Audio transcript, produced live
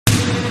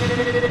Hit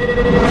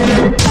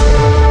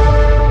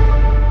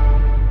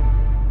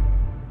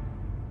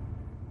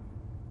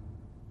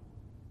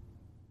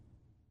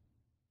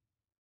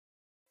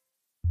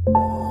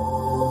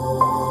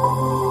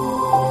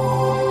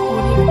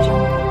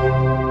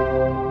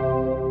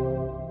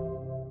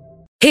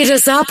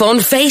us up on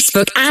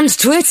Facebook and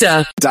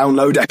Twitter.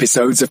 Download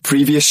episodes of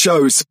previous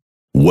shows.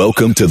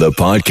 Welcome to the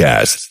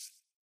podcast.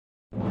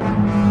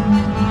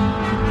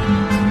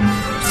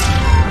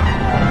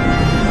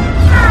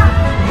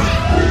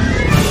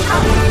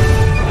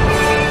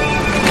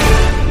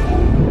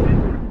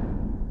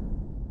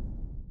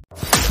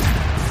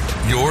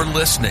 You're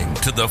listening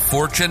to the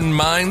Fortune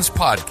Minds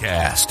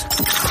Podcast.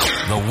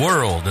 The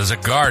world is a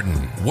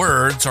garden.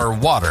 Words are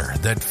water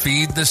that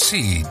feed the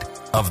seed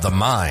of the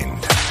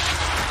mind.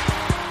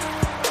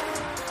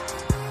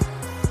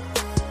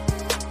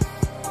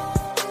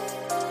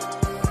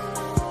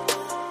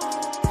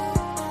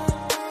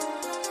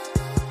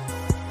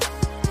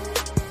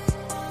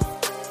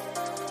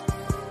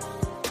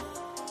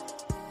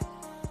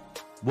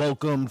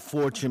 Welcome,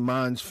 Fortune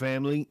Minds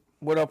family.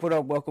 What up, what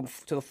up? Welcome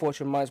to the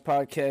Fortune Minds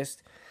Podcast,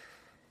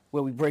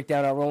 where we break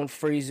down our own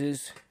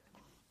phrases,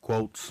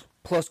 Quotes.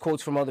 plus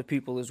quotes from other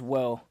people as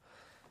well,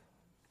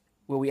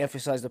 where we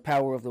emphasize the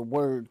power of the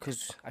word,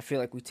 because I feel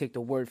like we take the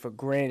word for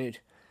granted.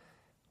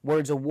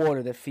 Words are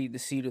water that feed the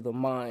seed of the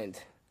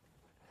mind.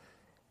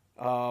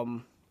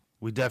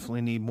 We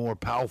definitely need more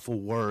powerful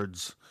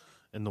words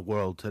in the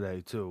world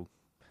today, too.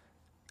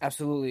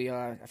 Absolutely.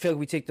 I feel like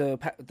we take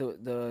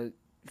the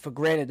for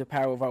granted the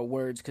power of our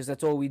words, because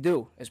that's all we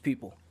do as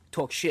people,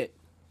 talk shit.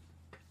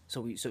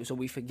 So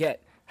we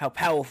forget how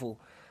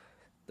powerful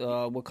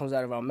what comes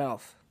out of our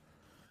mouth.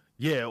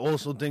 Yeah,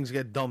 also things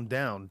get dumbed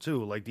down,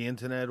 too. Like the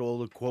internet, all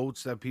the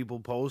quotes that people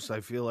post,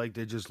 I feel like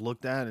they're just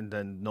looked at and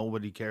then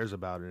nobody cares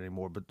about it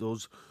anymore. But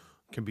those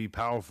can be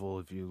powerful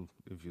if you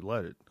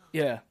let it.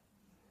 Yeah.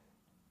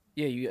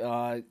 Yeah,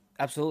 you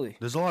absolutely.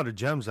 There's a lot of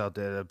gems out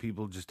there that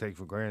people just take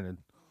for granted.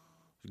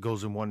 It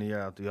goes in one ear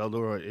out the other,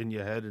 or in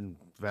your head and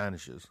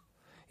vanishes.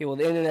 Yeah, well,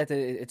 the internet,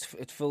 it's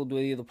filled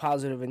with either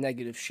positive and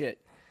negative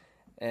shit,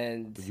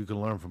 and But you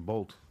can learn from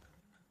both.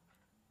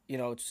 you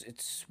know,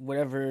 it's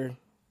whatever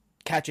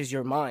catches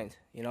your mind.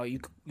 You know, you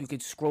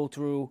could scroll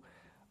through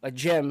a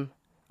gem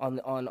on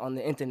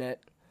the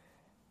internet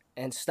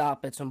and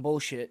stop at some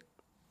bullshit,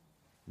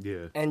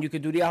 Yeah. and you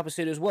could do the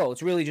opposite as well.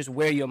 It's really just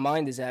where your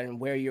mind is at and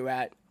where you're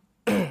at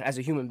as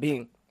a human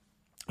being.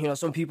 You know,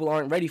 some people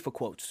aren't ready for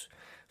quotes,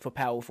 for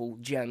powerful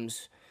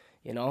gems.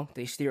 You know,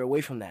 they steer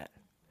away from that.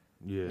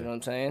 Yeah. You know what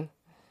I'm saying?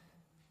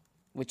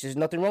 Which is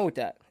nothing wrong with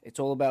that. It's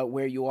all about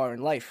where you are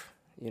in life.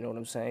 You know what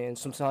I'm saying?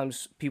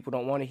 Sometimes people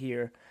don't want to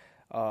hear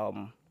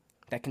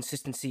that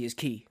consistency is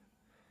key,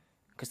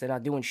 because they're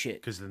not doing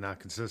shit. Because they're not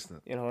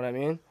consistent. You know what I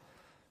mean?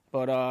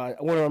 But I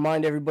want to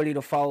remind everybody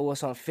to follow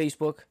us on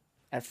Facebook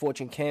at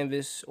Fortune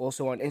Canvas.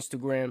 Also on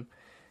Instagram,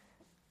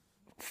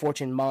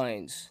 Fortune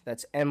Minds.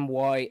 That's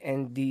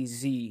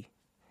MYNDZ.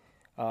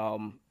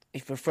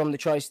 If you're from the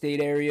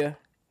tri-state area,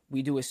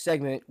 we do a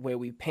segment where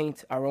we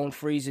paint our own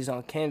phrases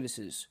on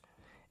canvases,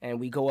 and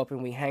we go up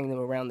and we hang them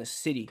around the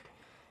city,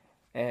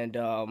 and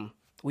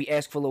we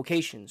ask for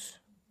locations.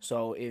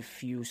 So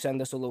if you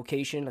send us a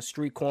location, a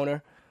street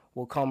corner,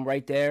 we'll come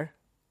right there,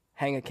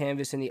 hang a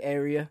canvas in the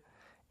area,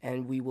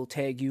 and we will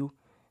tag you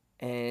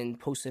and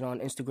post it on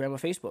Instagram or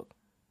Facebook.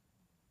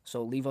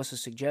 So leave us a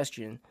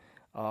suggestion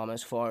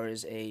as far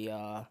as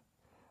a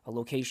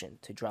location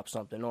to drop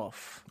something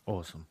off.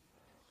 Awesome.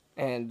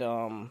 And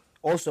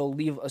also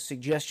leave a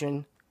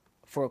suggestion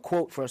for a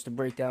quote for us to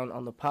break down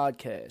on the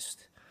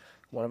podcast.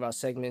 One of our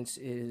segments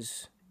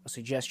is a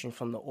suggestion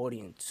from the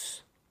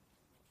audience.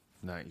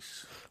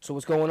 Nice. So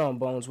what's going on,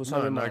 Bones? What's on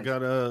your I mind?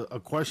 got a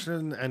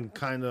question and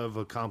kind of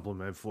a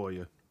compliment for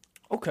you.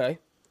 Okay.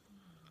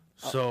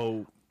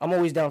 So, I'm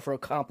always down for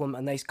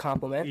a nice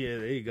compliment. yeah,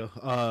 there you go.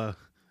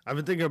 I've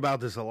been thinking about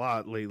this a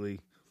lot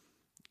lately.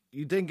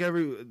 You think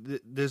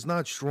there's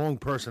not strong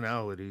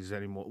personalities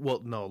anymore.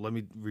 Well, no, let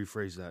me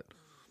rephrase that.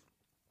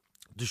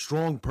 The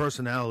strong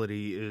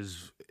personality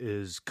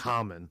is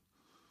common.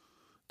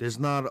 There's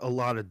not a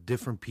lot of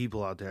different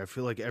people out there. I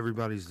feel like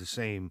everybody's the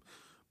same,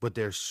 but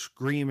they're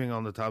screaming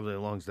on the top of their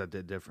lungs that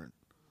they're different.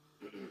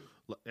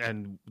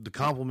 And the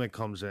compliment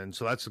comes in.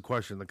 So that's the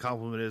question. The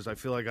compliment is, I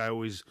feel like I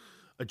always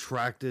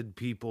attracted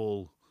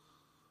people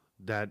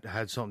that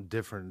had something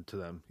different to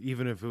them,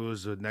 even if it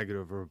was a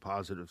negative or a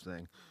positive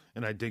thing.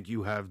 And I think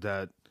you have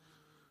that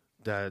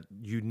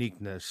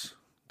uniqueness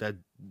that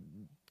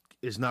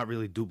is not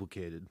really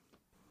duplicated.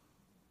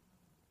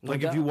 No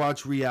Like doubt. if you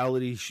watch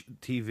reality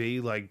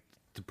TV, like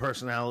the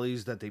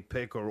personalities that they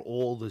pick are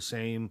all the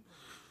same.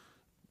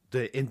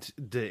 The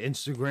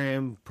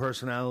Instagram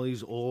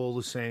personalities all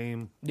the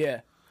same.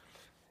 Yeah.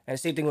 And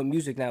same thing with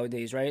music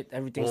nowadays, right?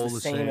 Everything's All the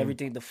the same. same.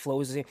 Everything, the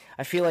flow is the same.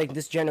 I feel like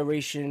this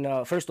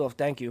generation, first off,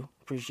 thank you.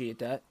 Appreciate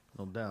that.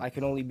 No doubt. I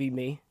can only be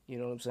me. You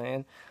know what I'm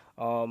saying?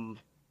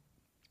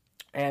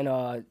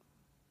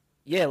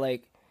 Yeah,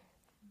 like,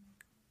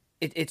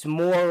 it's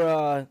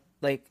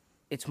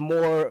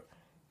more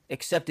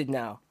accepted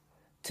now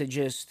to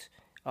just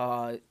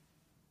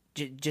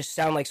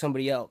sound like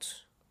somebody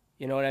else.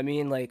 You know what I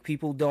mean? Like,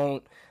 people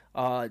don't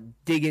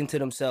dig into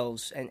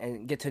themselves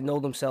and get to know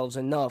themselves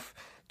enough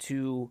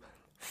to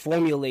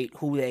formulate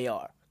who they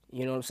are.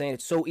 You know what I'm saying?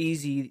 It's so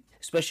easy,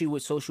 especially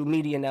with social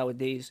media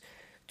nowadays,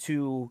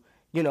 to,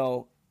 you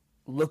know,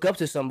 look up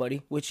to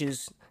somebody, which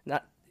is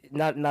not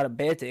a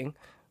bad thing,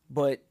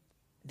 but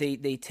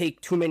they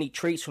take too many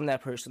traits from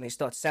that person. They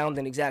start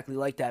sounding exactly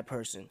like that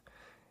person,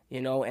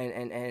 you know,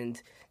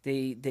 and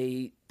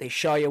they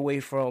shy away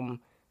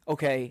from,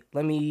 okay,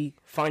 let me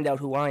find out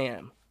who I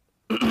am,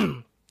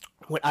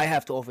 what I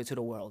have to offer to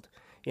the world.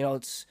 You know,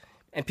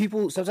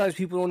 sometimes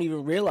people don't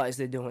even realize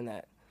they're doing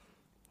that,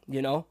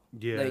 you know?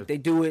 Yeah. Like, they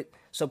do it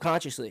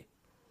subconsciously.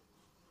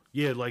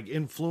 Yeah, like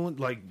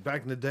like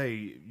back in the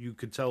day, you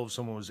could tell if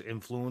someone was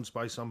influenced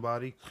by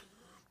somebody,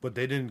 but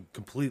they didn't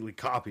completely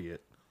copy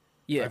it.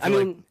 Yeah, I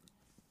mean,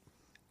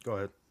 go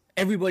ahead.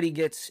 Everybody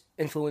gets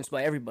influenced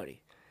by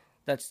everybody.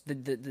 That's the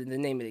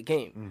name of the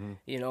game.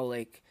 You know,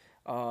 like,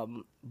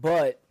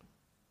 but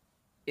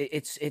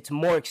it's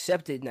more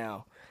accepted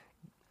now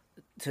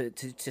to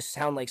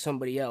sound like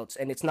somebody else,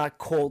 and it's not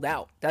called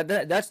out.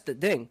 That's the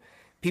thing.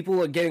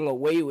 People are getting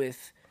away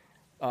with,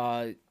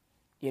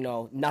 you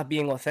know, not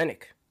being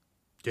authentic.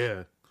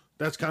 Yeah,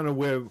 that's kind of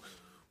where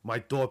my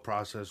thought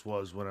process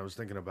was when I was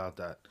thinking about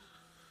that.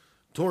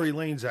 Tory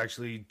Lanez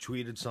actually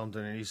tweeted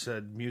something, and he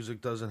said music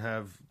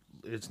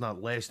it's not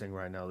lasting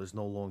right now. There's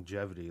no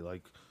longevity.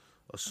 Like,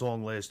 a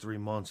song lasts 3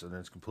 months and then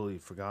it's completely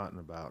forgotten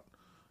about.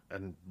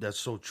 And that's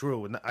so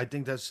true. And I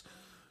think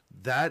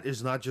that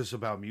is not just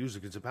about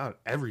music. It's about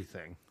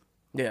everything.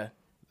 Yeah.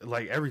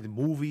 Like, everything.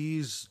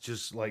 Movies,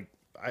 just like,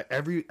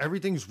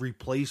 everything's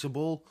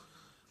replaceable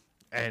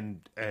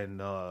and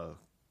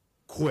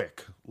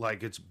quick.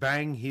 Like, it's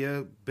bang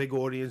here, big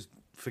audience,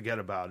 forget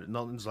about it.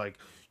 Nothing's like,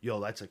 yo,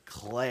 that's a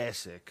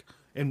classic.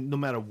 And no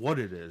matter what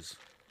it is.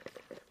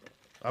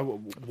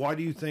 Why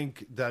do you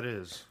think that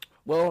is?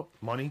 Well,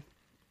 money?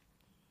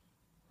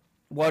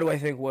 Why do I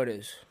think what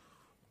is?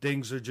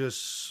 Things are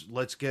just,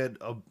 let's get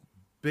a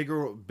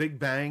big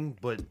bang,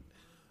 but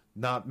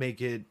not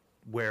make it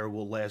where it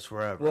will last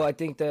forever. Well, I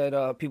think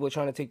that people are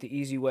trying to take the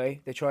easy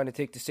way. They're trying to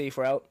take the safe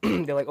route.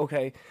 They're like,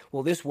 okay,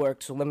 well, this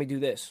worked, so let me do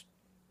this.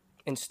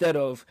 Instead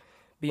of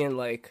being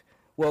like,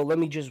 well, let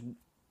me just,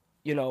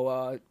 you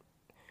know,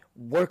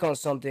 work on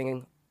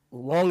something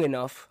long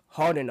enough,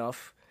 hard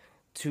enough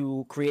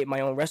to create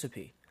my own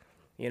recipe.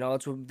 You know,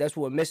 that's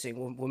what we're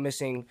missing. We're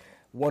missing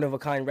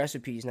one-of-a-kind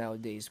recipes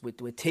nowadays.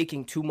 We're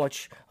taking too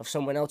much of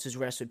someone else's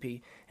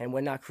recipe, and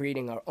we're not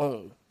creating our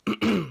own.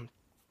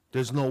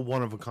 There's no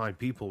one-of-a-kind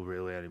people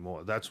really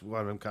anymore. That's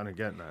what I'm kind of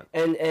getting at.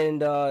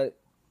 And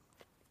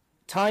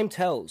time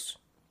tells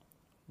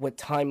what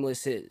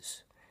timeless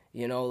is.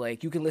 You know,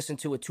 like, you can listen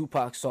to a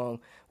Tupac song.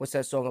 What's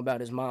that song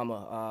about his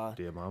mama?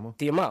 Dear Mama?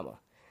 Dear Mama.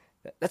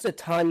 That's a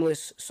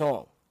timeless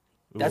song.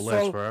 It will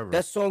last forever.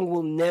 That song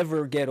will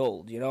never get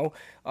old, you know?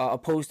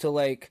 Opposed to,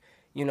 like,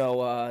 you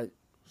know,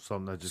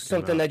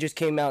 something that just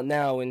came out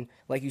now, and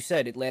like you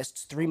said, it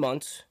lasts 3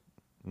 months,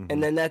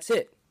 and then that's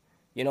it.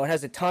 You know, it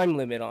has a time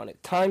limit on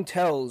it. Time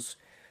tells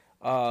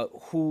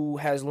who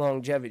has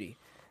longevity.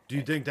 Do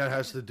you think that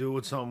has to do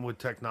with something with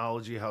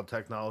technology, how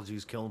technology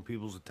is killing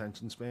people's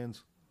attention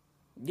spans?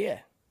 Yeah,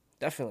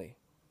 definitely.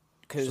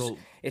 Because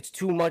it's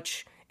too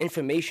much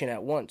information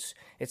at once.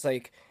 It's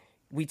like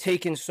we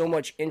take in so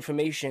much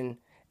information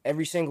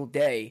every single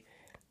day,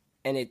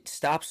 and it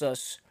stops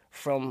us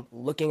from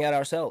looking at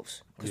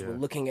ourselves because we're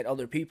looking at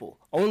other people.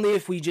 Only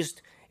if we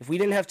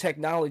didn't have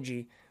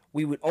technology,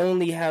 we would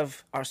only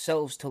have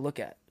ourselves to look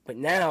at. But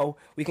now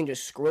we can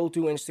just scroll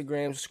through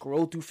Instagram,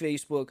 scroll through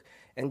Facebook,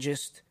 and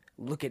just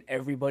look at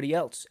everybody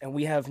else. And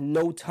we have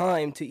no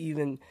time to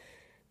even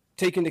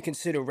take into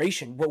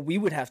consideration what we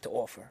would have to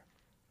offer.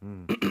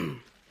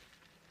 You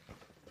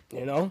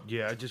know?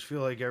 Yeah, I just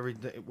feel like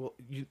everything. Well,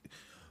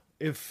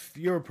 if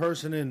you're a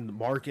person in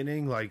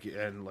marketing,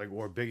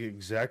 or big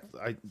exec,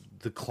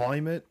 the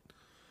climate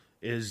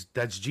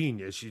that's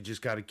genius. You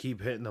just got to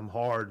keep hitting them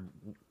hard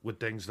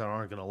with things that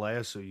aren't going to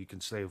last, so you can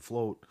stay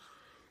afloat.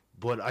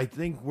 But I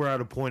think we're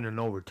at a point of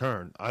no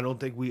return. I don't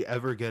think we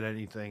ever get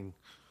anything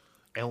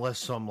unless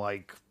some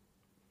like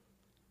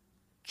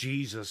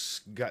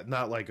Jesus got,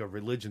 not like a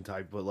religion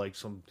type, but like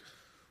some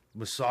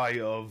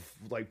messiah of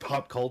like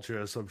pop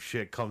culture or some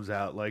shit comes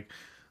out, like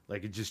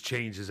it just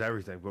changes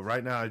everything. But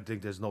right now I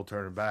think there's no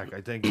turning back.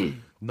 I think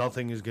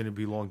nothing is going to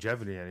be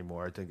longevity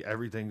anymore. I think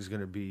everything's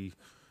going to be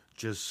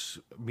just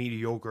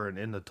mediocre and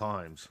in the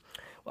times.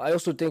 Well, I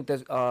also think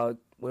that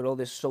with all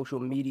this social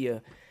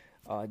media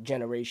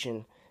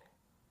generation,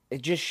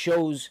 it just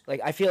shows,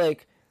 like, I feel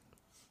like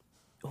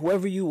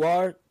whoever you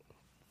are,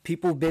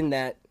 people have been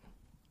that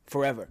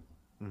forever.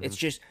 It's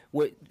just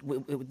with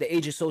the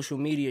age of social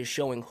media is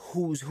showing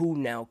who's who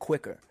now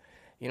quicker.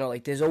 You know,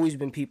 like, there's always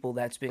been people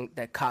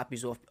that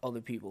copies off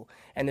other people,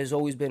 and there's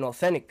always been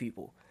authentic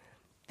people.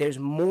 There's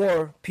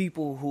more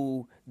people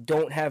who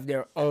don't have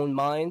their own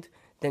mind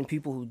than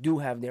people who do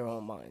have their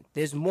own mind.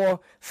 There's more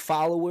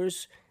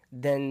followers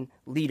than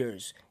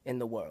leaders in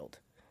the world.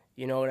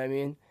 You know what I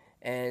mean?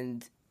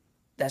 And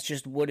that's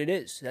just what it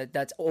is.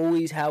 That's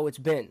always how it's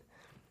been.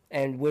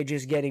 And we're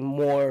just getting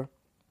more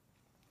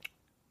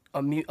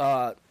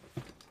aware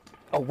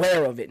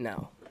of it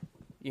now.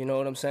 You know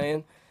what I'm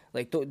saying?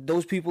 Like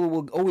those people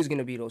were always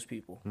gonna be those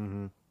people.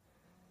 Mm-hmm.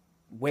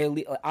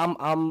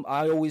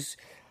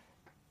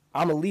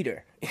 I'm a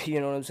leader.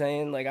 You know what I'm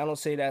saying? Like I don't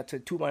say that to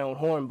toot my own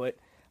horn, but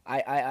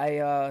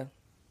I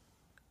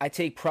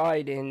take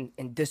pride in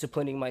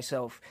disciplining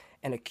myself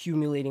and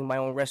accumulating my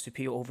own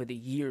recipe over the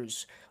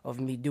years of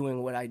me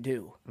doing what I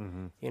do.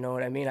 Mm-hmm. You know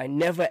what I mean? I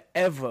never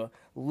ever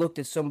looked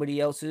at somebody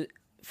else's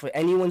for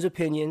anyone's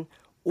opinion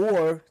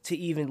or to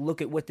even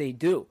look at what they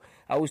do.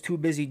 I was too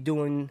busy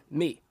doing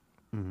me.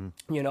 Mm-hmm.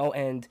 You know,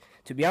 and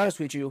to be honest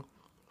with you,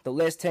 the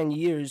last 10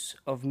 years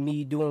of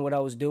me doing what I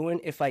was doing,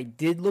 if I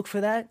did look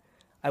for that,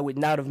 I would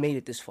not have made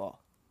it this far.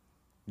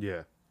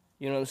 Yeah.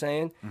 You know what I'm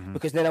saying? Mm-hmm.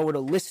 Because then I would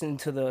have listened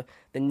to the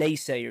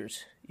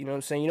naysayers. You know what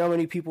I'm saying? You know how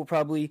many people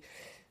probably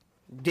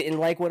didn't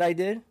like what I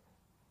did?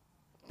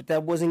 But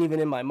that wasn't even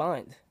in my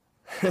mind.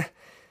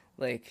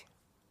 Like...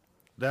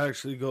 That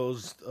actually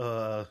goes...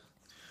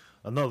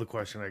 another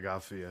question I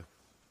got for you.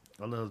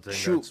 Another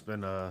thing that's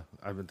been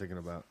I've been thinking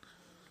about.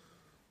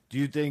 Do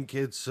you think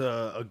it's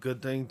a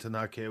good thing to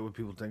not care what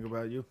people think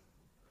about you?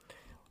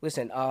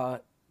 Listen,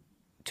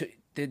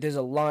 there's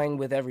a line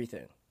with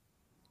everything.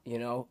 You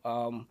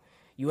know,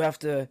 you have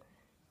to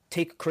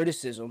take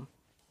criticism,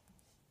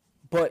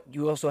 but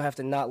you also have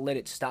to not let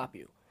it stop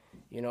you.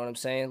 You know what I'm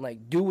saying?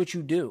 Like, do what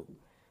you do,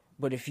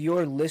 but if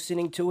you're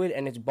listening to it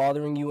and it's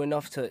bothering you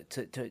enough to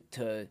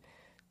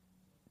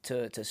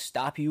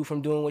stop you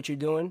from doing what you're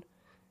doing,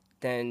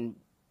 then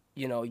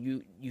you know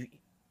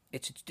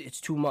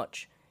it's too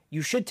much.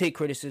 You should take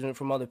criticism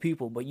from other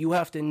people, but you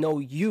have to know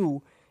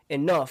you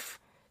enough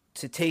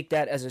to take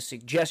that as a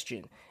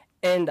suggestion.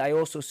 And I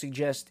also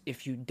suggest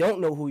if you don't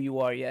know who you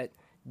are yet,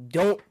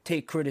 don't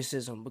take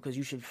criticism, because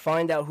you should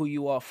find out who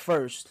you are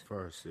first,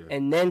 yeah.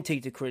 And then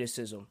take the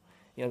criticism.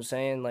 You know what I'm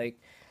saying? Like,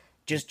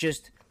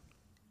 just,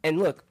 and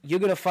look, you're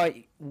going to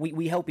find,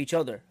 we help each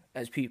other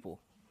as people.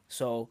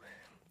 So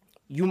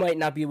you might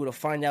not be able to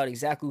find out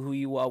exactly who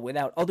you are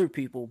without other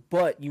people,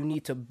 but you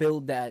need to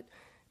build that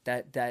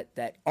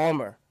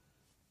armor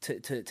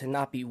to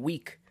not be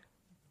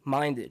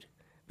weak-minded,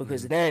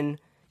 because then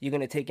you're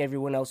going to take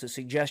everyone else's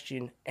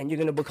suggestion and you're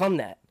going to become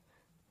that.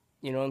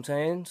 You know what I'm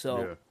saying?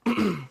 So,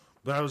 yeah.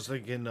 But I was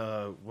thinking,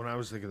 when I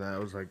was thinking that, I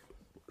was like,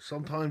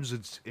 sometimes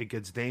it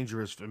gets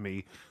dangerous for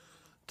me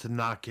to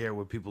not care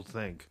what people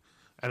think.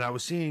 And I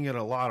was seeing it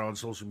a lot on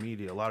social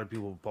media. A lot of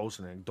people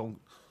posting it. Don't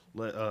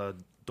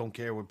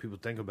care what people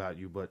think about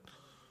you. But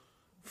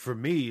for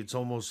me, it's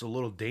almost a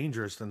little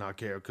dangerous to not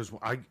care, because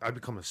I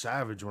become a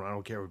savage when I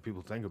don't care what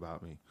people think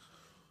about me.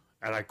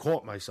 And I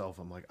caught myself.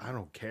 I'm like, I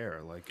don't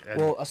care. Like, and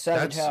well, a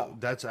savage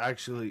that's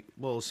actually,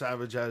 well, a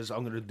savage as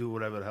I'm going to do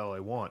whatever the hell I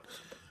want.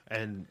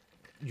 And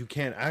you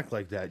can't act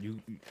like that.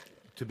 You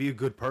to be a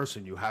good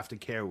person, you have to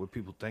care what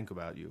people think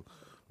about you,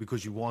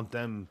 because you want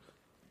them.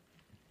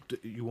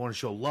 You want to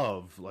show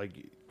love. Like,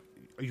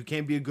 you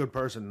can't be a good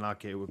person and not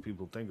care what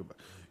people think about.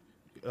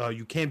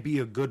 You can't be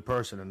a good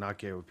person and not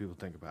care what people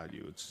think about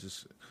you. It's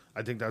just,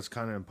 I think that's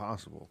kind of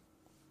impossible.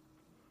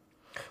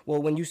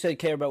 Well, when you said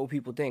care about what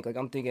people think, like,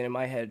 I'm thinking in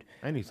my head,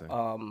 anything.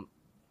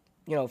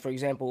 You know, for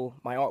example,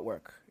 my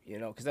artwork. You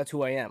know, because that's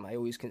who I am. I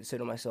always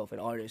consider myself an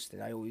artist,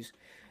 and I always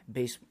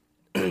base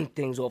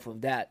things off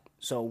of that.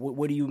 So,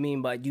 what do you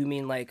mean by? Do you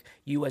mean like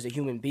you as a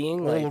human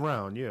being? All like,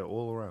 around, yeah,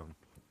 all around.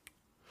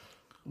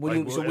 What like,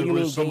 do you, so what do you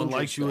mean? Someone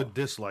likes you though? or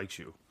dislikes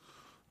you.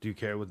 Do you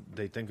care what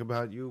they think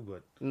about you?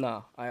 But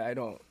no, I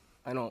don't.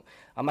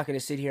 I'm not gonna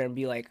sit here and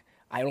be like,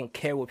 I don't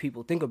care what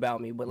people think about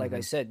me. But like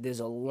I said, there's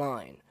a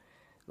line.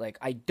 Like,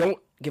 I don't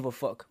give a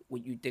fuck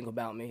what you think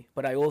about me,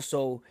 but I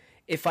also,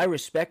 if I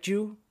respect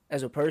you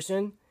as a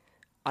person,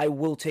 I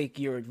will take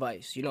your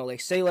advice. You know, like,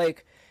 say,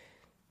 like,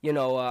 you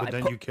know, but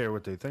then you care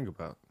what they think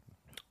about.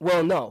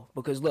 Well, no,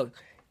 because look,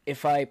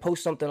 if I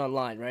post something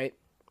online, right,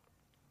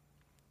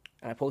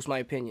 and I post my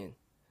opinion,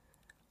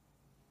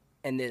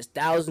 and there's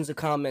thousands of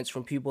comments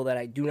from people that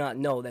I do not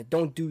know that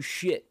don't do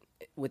shit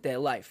with their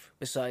life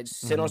besides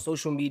sit on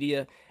social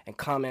media and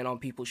comment on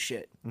people's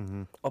shit,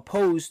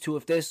 opposed to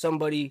if there's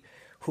somebody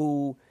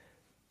who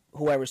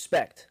I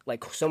respect,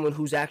 like someone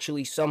who's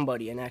actually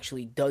somebody and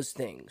actually does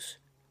things,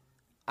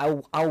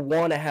 I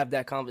want to have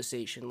that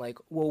conversation. Like,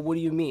 well, what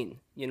do you mean?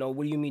 You know,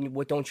 what do you mean?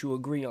 What don't you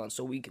agree on?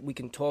 So we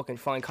can talk and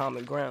find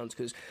common grounds,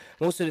 because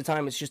most of the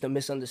time it's just a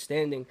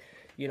misunderstanding.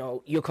 You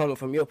know, you're coming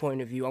from your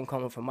point of view, I'm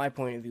coming from my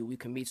point of view. We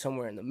can meet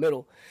somewhere in the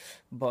middle,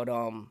 but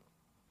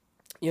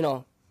you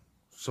know.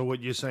 So what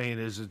you're saying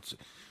is it's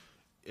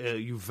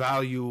you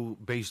value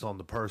based on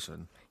the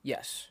person.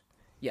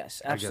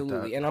 Yes,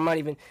 absolutely. And I'm not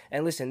even,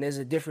 and listen, there's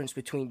a difference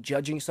between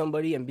judging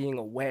somebody and being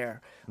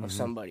aware of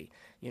somebody.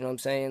 You know what I'm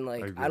saying?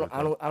 Like, I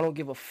don't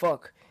give a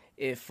fuck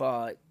if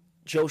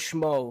Joe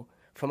Schmo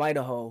from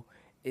Idaho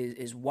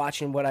is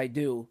watching what I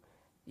do,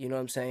 you know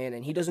what I'm saying?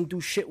 And he doesn't do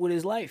shit with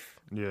his life.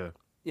 Yeah.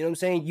 You know what I'm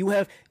saying?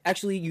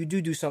 You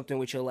do something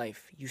with your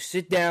life. You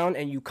sit down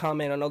and you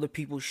comment on other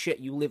people's shit.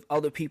 You live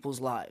other people's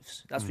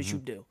lives. That's what you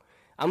do.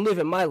 I'm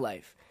living my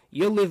life.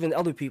 You're living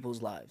other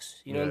people's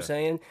lives. You know what I'm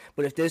saying?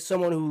 But if there's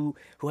someone who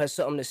has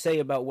something to say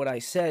about what I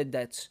said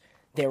that's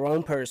their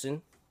own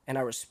person, and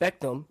I respect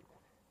them,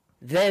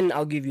 then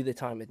I'll give you the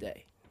time of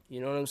day.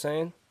 You know what I'm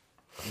saying?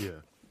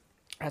 Yeah.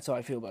 That's how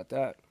I feel about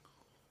that.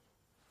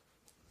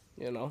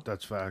 You know?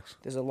 That's facts.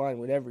 There's a line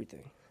with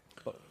everything.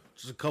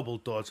 Just a couple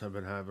of thoughts I've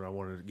been having. I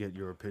wanted to get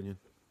your opinion.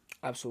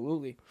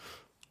 Absolutely.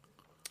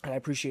 And I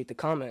appreciate the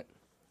comment.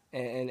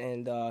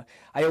 And I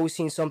always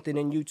seen something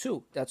in you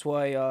too. That's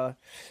why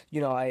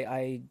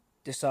I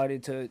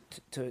decided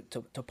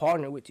to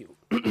partner with you.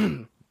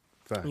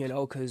 Facts. You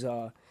know, because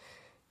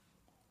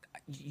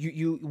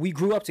we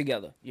grew up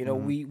together. You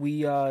know,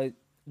 you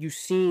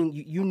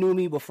knew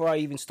me before I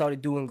even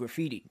started doing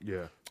graffiti.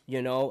 Yeah.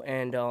 You know,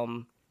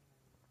 and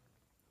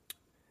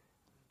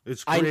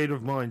it's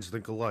creative minds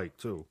think alike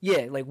too.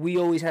 Yeah, like we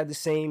always had the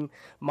same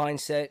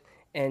mindset,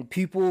 and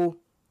people,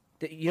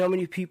 you know how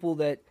many people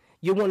that.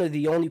 You're one of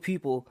the only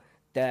people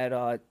that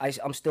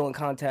I'm still in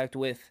contact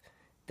with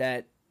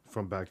that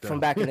from back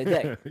in the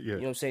day. Yeah. You know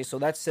what I'm saying? So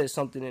that says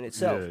something in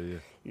itself. Yeah.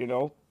 You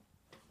know?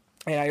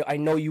 And I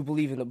know you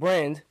believe in the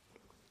brand.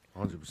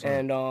 100%.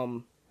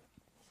 And,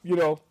 you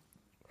know,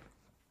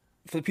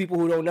 for the people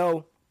who don't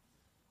know,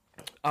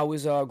 I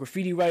was a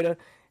graffiti writer,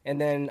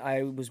 and then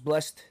I was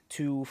blessed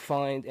to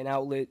find an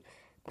outlet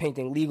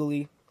painting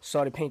legally.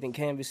 Started painting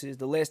canvases.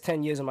 The last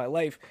 10 years of my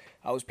life,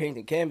 I was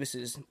painting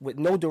canvases with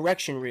no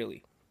direction,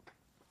 really.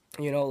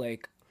 You know,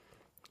 like,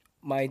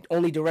 my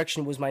only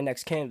direction was my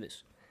next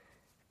canvas.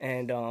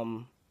 And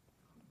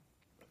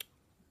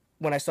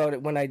when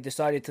I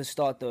decided to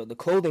start the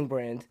clothing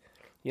brand,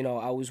 you know,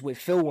 I was with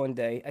Phil one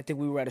day. I think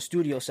we were at a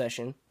studio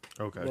session.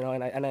 Okay. You know,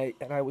 and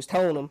I was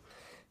telling him,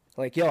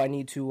 like, yo, I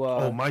need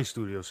to... my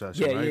studio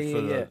session, right?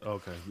 Yeah.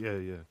 Okay,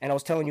 yeah. And I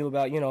was telling you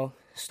about, you know,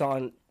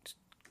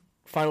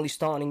 finally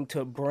starting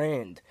to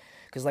brand.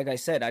 Because, like I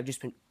said, I've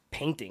just been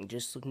painting,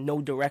 just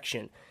no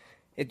direction.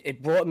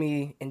 It brought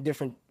me in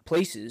different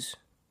places,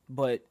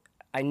 but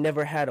I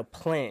never had a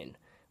plan.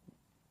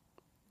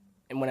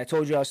 And when I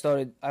told you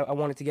I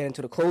wanted to get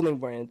into the clothing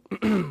brand,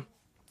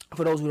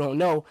 for those who don't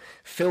know,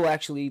 Phil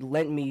actually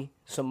lent me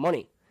some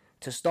money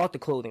to start the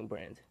clothing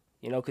brand,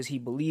 you know, because he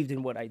believed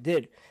in what I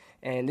did.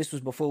 And this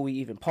was before we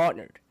even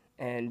partnered.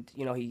 And,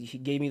 you know, he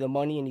gave me the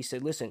money and he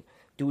said, listen,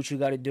 do what you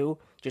got to do.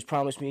 Just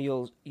promise me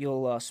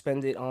you'll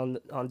spend it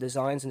on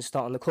designs and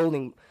start on the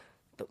clothing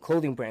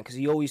brand. Because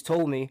he always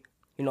told me,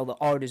 you know, the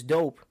art is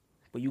dope,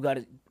 but you got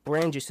to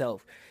brand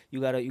yourself. You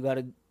got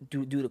to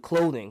do the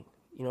clothing.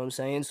 You know what I'm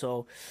saying?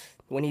 So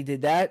when he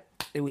did that,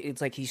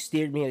 it's like he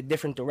steered me in a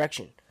different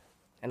direction.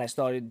 And I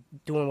started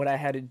doing what I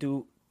had to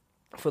do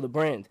for the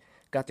brand.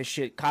 Got the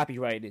shit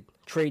copyrighted,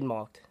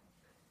 trademarked.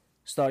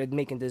 Started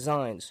making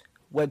designs,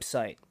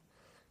 website.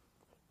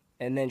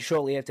 And then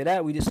shortly after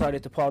that, we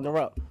decided to partner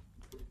up.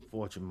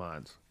 Fortune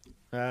Minds.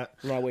 Now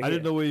I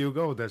didn't know where you were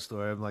going with that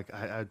story. I'm like,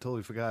 I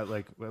totally forgot.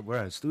 Like, we're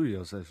at a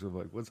studio session. I'm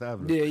like, what's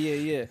happening?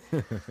 Yeah.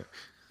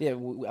 Yeah,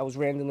 I was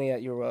randomly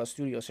at your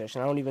studio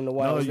session. I don't even know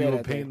why I was there. No, you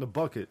were painting the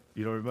bucket.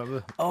 You don't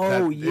remember?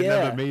 Oh, It yeah.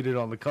 never made it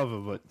on the cover,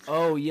 but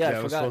oh yeah, I it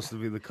was forgot. supposed to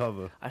be the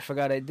cover. I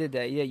forgot I did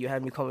that. Yeah, you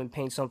had me come and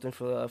paint something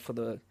for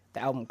the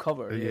album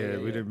cover. Yeah,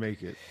 we didn't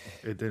make it.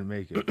 It didn't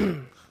make it.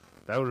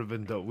 That would have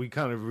been dope. We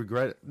kind of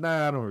regret it.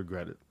 Nah, I don't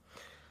regret it.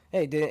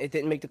 Hey, it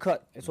didn't make the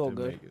cut. It's all didn't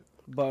good. make it.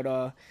 But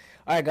all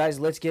right,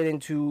 guys, let's get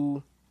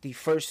into the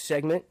first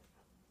segment.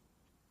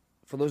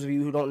 For those of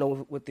you who don't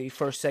know what the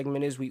first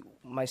segment is,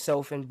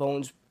 myself and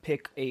Bones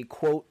pick a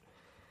quote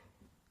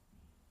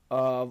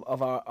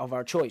of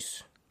our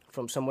choice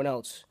from someone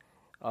else.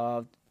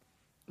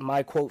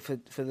 My quote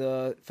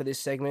for this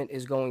segment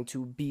is going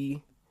to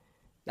be.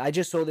 I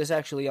just saw this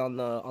actually on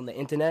the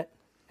internet,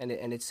 and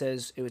it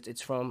says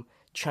it's from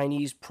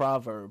Chinese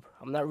proverb.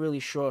 I'm not really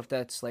sure if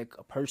that's like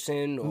a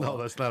person or... No,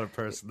 that's not a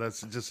person.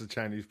 That's just a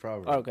Chinese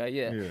proverb. Okay,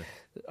 yeah.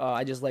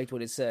 I just liked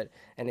what it said,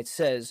 and it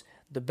says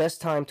the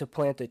best time to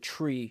plant a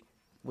tree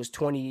was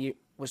 20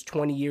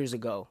 years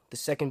ago. The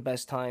second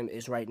best time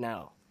is right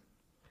now.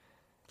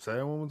 Say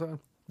that one more time.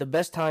 The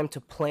best time to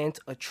plant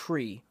a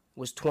tree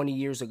was 20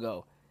 years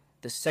ago.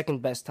 The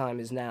second best time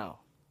is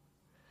now.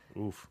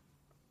 Oof.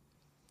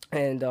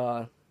 And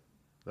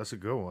that's a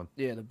good one.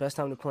 yeah, the best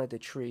time to plant a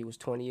tree was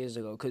 20 years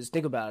ago. Because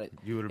think about it.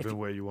 You would have been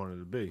where you wanted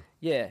to be.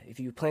 Yeah, if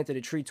you planted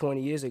a tree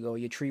 20 years ago,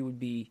 your tree would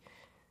be,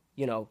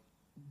 you know,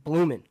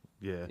 blooming.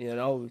 Yeah. You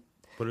know?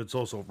 But it's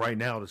also, right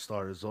now to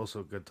start is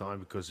also a good time,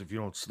 because if you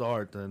don't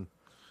start, then...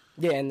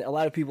 Yeah, and a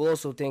lot of people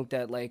also think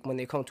that, like, when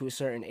they come to a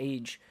certain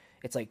age,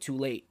 it's, like, too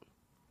late.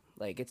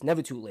 Like, it's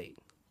never too late.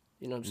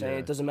 You know what I'm saying? Yeah.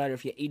 It doesn't matter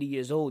if you're 80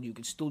 years old, you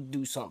can still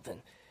do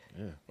something.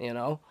 Yeah. You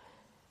know?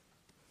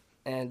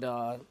 And,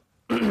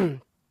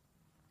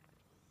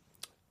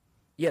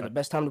 yeah, the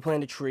best time to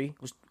plant a tree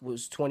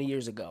was 20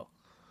 years ago.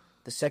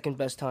 The second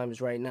best time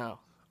is right now.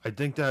 I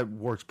think that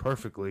works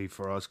perfectly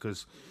for us,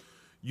 because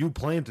you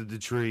planted the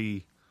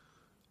tree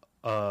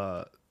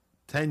 10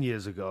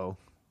 years ago,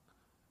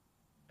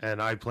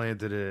 and I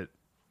planted it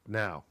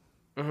now.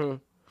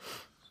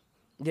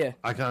 Yeah.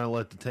 I kind of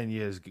let the 10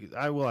 years.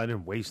 I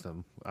didn't waste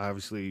them. I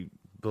obviously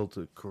built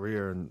a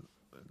career and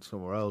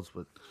somewhere else,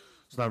 but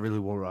it's not really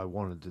what I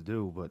wanted to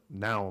do. But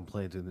now I'm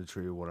planting the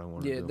tree of what I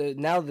want to do.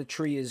 Now the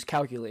tree is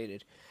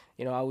calculated.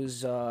 You know, I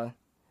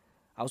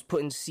was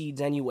putting seeds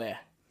anywhere,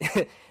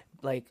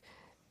 like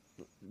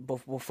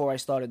before I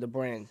started the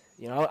brand.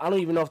 You know, I don't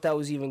even know if that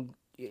was even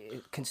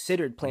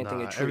considered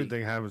planting a tree.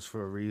 Everything happens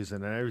for a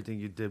reason, and everything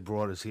you did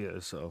brought us here.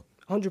 So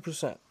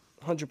 100%.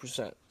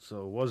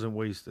 So it wasn't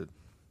wasted.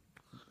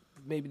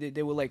 Maybe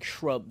they were like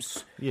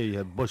shrubs. Yeah, you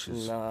had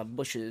bushes.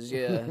 Bushes,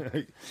 yeah.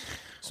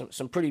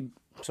 some pretty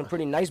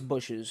nice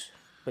bushes.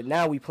 But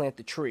now we plant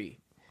the tree.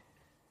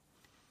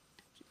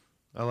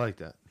 I like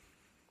that.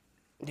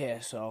 Yeah,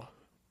 so.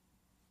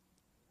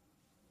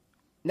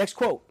 Next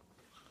quote.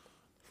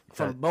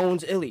 From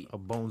Bones Illy. A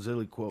Bones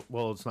Illy quote.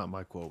 Well, it's not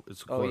my quote.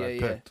 It's a quote I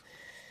picked. Yeah.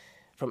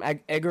 From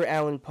Edgar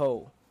Allan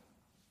Poe.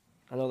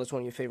 I know that's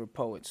one of your favorite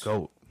poets.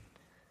 Goat.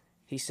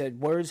 He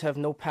said, "Words have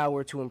no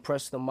power to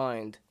impress the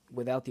mind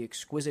without the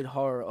exquisite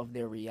horror of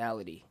their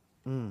reality."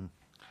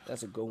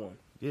 That's a good one.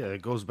 Yeah,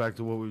 it goes back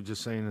to what we were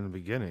just saying in the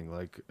beginning.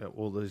 Like,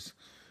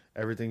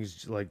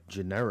 everything's like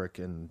generic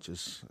and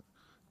just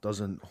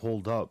doesn't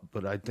hold up.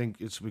 But I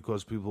think it's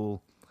because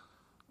people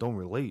don't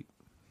relate.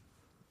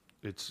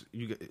 If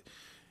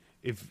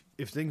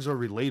things are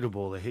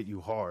relatable, they hit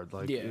you hard.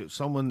 Like,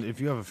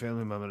 if you have a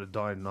family member that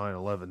died in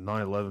 9/11,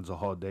 9/11's a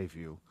hard day for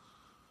you.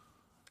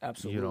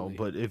 Absolutely. You know,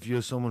 but if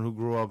you're someone who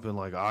grew up in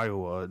like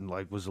Iowa and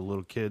like was a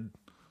little kid,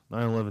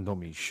 9/11 don't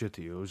mean shit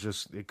to you. It was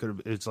just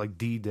it's like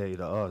D-Day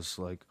to us.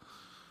 Like,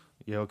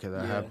 yeah, okay,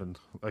 that happened.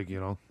 Like,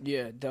 you know.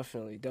 Yeah,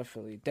 definitely.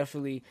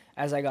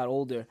 As I got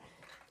older,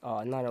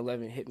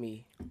 9/11 hit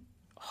me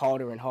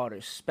harder and harder.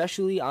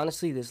 Especially,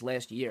 honestly, this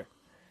last year.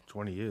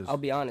 20 years. I'll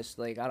be honest.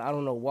 Like, I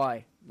don't know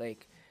why.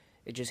 Like,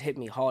 it just hit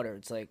me harder.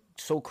 It's like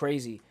so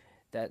crazy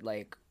that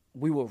like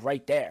we were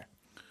right there.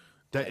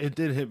 It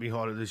did hit me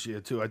harder this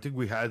year too. I think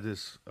we had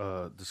this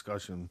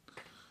discussion,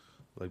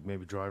 like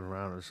maybe driving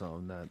around or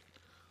something. That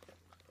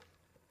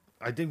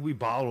I think we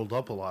bottled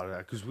up a lot of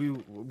that because we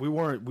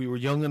were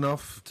young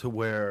enough to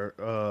where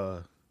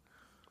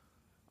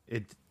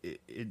it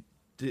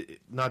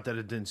not that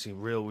it didn't seem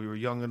real. We were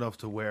young enough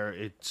to where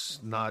it's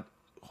not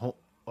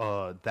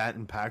that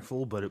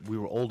impactful, but we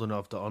were old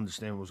enough to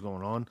understand what was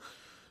going on.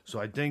 So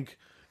I think.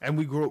 And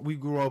we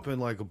grew up in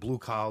like a blue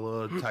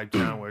collar type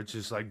town where it's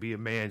just like be a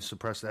man,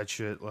 suppress that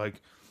shit.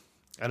 Like,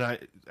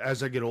 and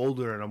as I get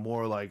older and I'm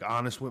more like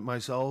honest with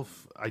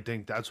myself, I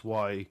think that's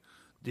why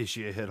this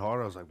year hit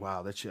hard. I was like,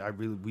 wow, that shit.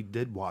 We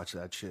did watch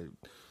that shit.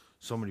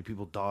 So many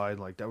people died.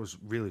 Like that was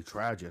really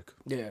tragic.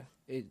 Yeah,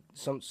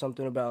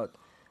 something about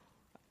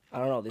I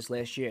don't know. This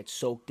last year, it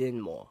soaked in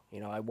more.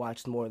 You know, I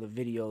watched more of the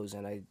videos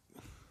and I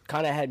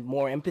kind of had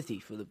more empathy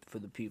for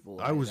the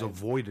people. I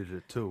avoided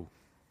it too.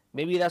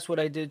 Maybe that's what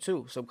I did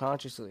too,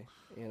 subconsciously,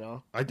 you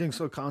know? I think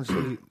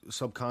subconsciously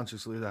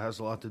that has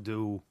a lot to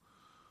do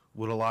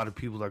with a lot of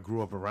people that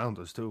grew up around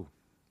us too.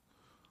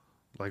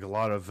 Like a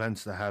lot of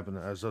events that happened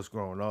as us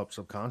growing up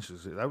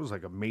subconsciously. That was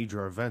like a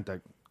major event that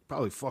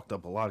probably fucked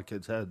up a lot of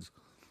kids' heads.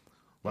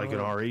 Like in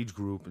our age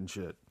group and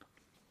shit.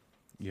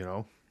 You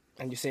know?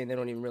 And you're saying they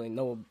don't even really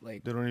know,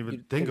 like... They don't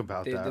even think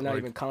about that. They're not like,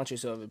 even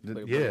conscious of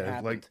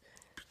it. Like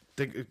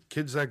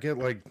kids that get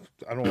like...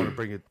 I don't want to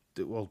bring it...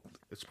 Well,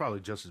 it's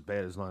probably just as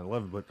bad as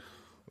 9/11, but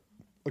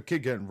a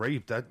kid getting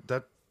raped,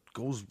 that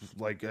goes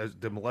like as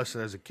they're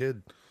molested as a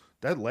kid,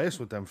 that lasts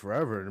with them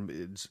forever, and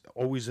it's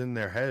always in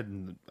their head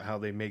and how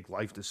they make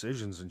life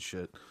decisions and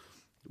shit.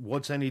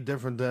 What's any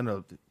different than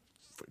a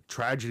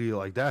tragedy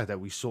like that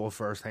we saw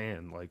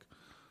firsthand? Like,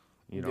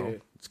 you know,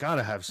 It's got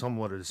to have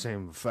somewhat of the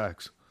same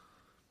effects.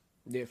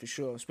 Yeah, for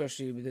sure.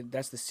 Especially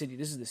that's the city.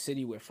 This is the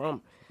city we're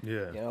from.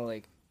 Yeah, you know,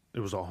 like it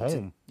was a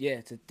home.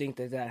 To think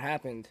that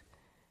happened,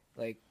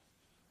 like.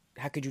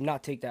 How could you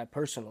not take that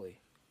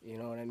personally? You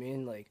know what I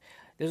mean? Like,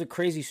 there's a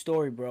crazy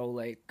story, bro.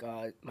 Like,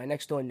 my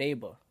next door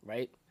neighbor,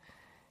 right?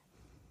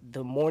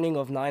 The morning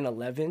of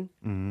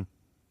 9/11,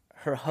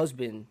 her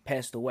husband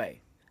passed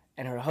away.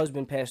 And her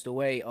husband passed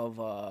away of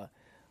a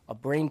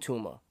brain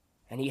tumor.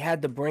 And he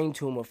had the brain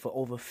tumor for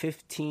over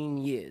 15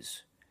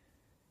 years.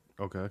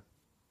 Okay.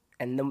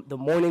 And the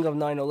morning of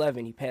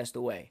 9/11, he passed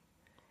away.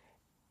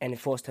 And it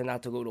forced her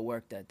not to go to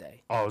work that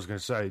day. Oh, I was going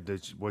to say,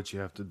 that's what you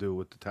have to do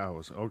with the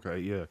towers. Okay,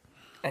 yeah.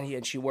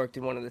 And she worked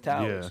in one of the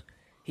towers. Yeah.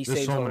 He There's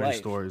saved so her many life.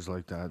 stories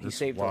like that. He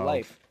saved her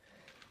life.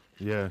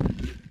 Yeah.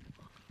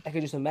 I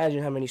could just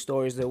imagine how many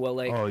stories there were.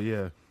 Like, oh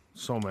yeah,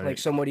 so many. Like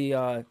somebody,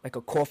 like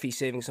a coffee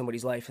saving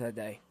somebody's life that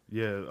day.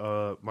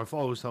 Yeah. My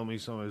father was telling me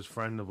some of his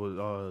friend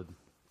was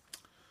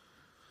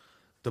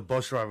the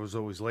bus driver was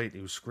always late.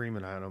 He was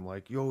screaming at him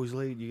like, "You're always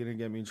late. You're gonna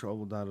get me in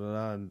trouble." Da da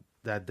da. And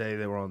that day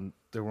they were on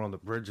the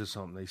bridge or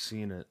something. They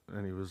seen it,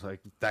 and he was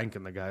like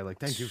thanking the guy, like,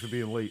 "Thank you for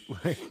being late."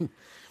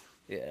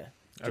 Yeah.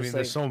 I mean,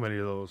 there's so many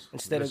of those.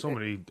 There's so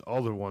many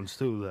other ones,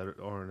 too, that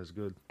aren't as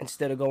good.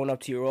 Instead of going up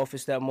to your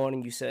office that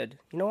morning, you said,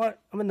 you know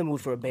what? I'm in the mood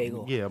for a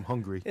bagel. Yeah, I'm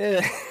hungry.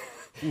 Yeah.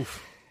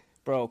 Oof.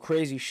 Bro,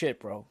 crazy shit,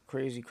 bro.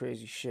 Crazy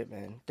shit,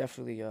 man.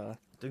 Definitely, I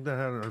think that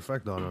had an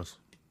effect on us.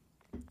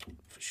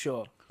 for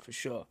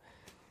sure.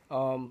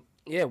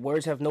 Yeah,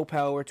 words have no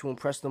power to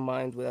impress the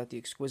mind without the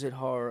exquisite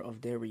horror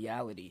of their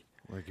reality.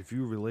 Like, if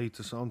you relate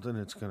to something,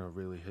 it's going to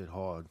really hit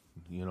hard,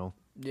 you know?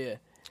 Yeah.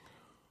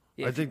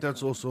 I think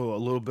that's also a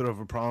little bit of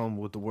a problem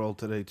with the world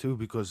today, too,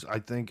 because I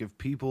think if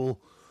people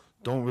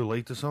don't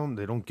relate to something,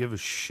 they don't give a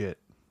shit.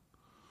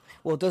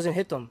 Well, it doesn't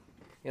hit them,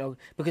 you know,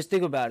 because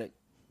think about it.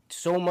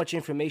 So much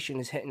information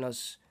is hitting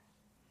us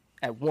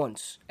at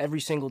once, every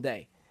single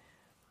day.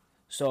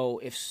 So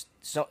if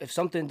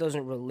something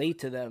doesn't relate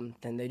to them,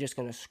 then they're just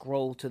going to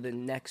scroll to the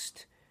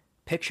next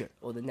picture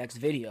or the next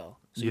video.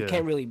 So you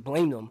can't really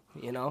blame them,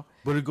 you know?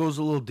 But it goes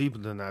a little deeper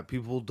than that.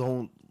 People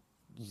don't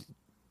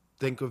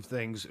think of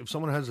things. If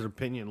someone has an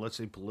opinion, let's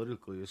say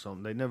politically or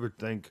something, they never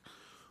think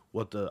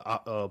what the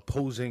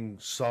opposing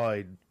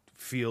side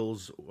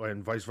feels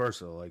and vice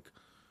versa. Like,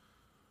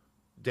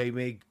 they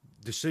make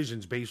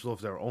decisions based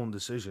off their own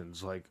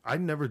decisions. Like, I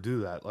never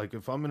do that. Like,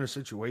 if I'm in a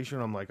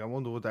situation, I'm like, I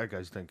wonder what that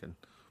guy's thinking.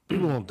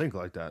 People don't think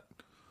like that.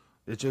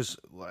 It's just,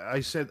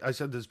 I said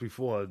this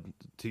before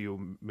to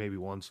you maybe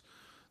once.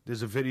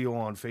 There's a video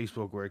on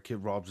Facebook where a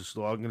kid robs a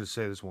store. I'm going to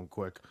say this one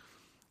quick.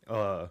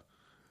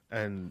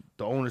 And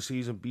the owner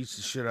sees him, beats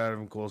the shit out of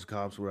him, calls the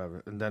cops,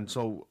 whatever. And then,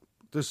 so,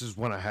 this is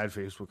when I had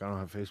Facebook. I don't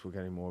have Facebook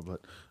anymore,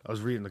 but I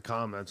was reading the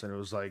comments, and it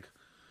was like,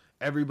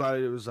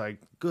 everybody was like,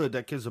 good,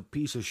 that kid's a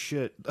piece of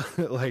shit.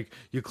 Like,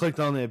 you clicked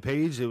on their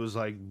page, it was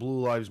like,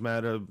 Blue Lives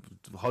Matter,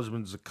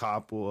 husband's a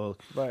cop, or,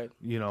 Right.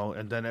 you know,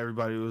 and then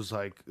everybody was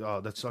like,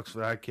 oh, that sucks for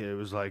that kid. It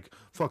was like,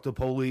 fuck the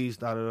police,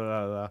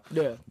 da-da-da-da-da.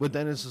 Yeah. But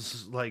then it's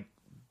just like,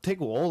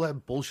 take all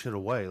that bullshit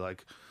away.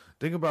 Like,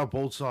 think about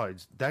both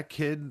sides. That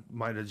kid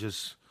might have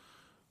just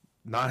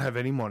not have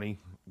any money,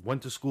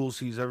 went to school,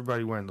 sees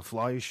everybody wearing the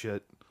flyest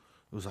shit.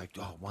 It was like,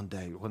 oh, one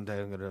day I'm going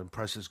to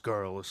impress this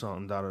girl or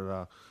something,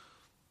 da-da-da.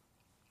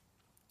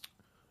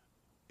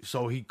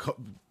 So he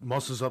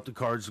musters up the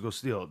cards to go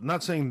steal.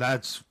 Not saying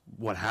that's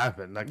what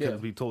happened. That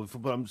could be totally,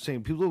 but I'm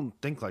saying people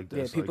don't think like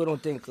this. Yeah, people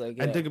don't think like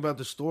that. And think about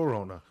the store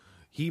owner.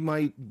 He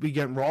might be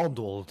getting robbed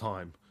all the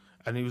time.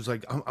 And he was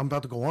like, I'm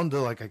about to go under.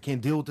 Like, I can't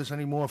deal with this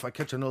anymore. If I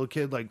catch another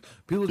kid, like,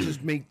 people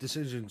just make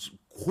decisions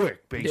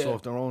quick based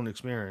off their own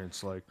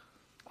experience. Like,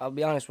 I'll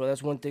be honest, bro.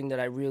 That's one thing that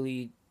I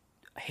really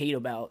hate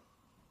about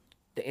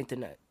the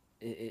internet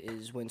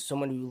is when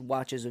someone who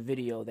watches a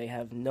video, they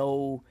have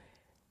no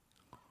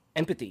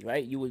empathy,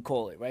 right? You would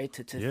call it, right?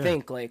 To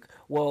think like,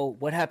 well,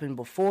 what happened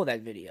before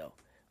that video?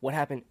 What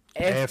happened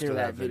after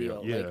that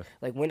video? Yeah.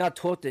 Like we're not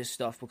taught this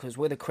stuff because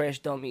we're the crash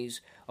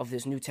dummies of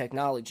this new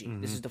technology.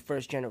 This is the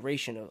first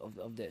generation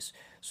of this.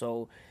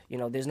 So, you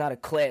know, there's not a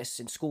class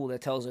in school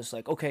that tells us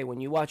like, okay, when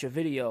you watch a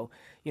video,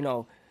 you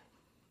know,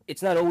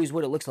 it's not always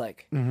what it looks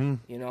like. You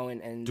know,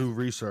 and do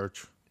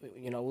research.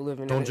 You know, we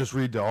live in. Don't just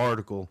read the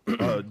article,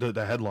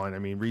 the headline. I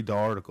mean, read the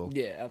article.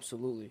 Yeah,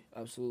 absolutely.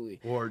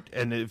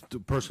 And if the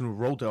person who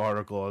wrote the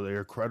article,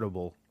 they're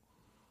credible.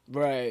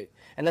 Right.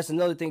 And that's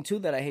another thing, too,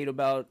 that I hate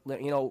about,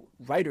 you know,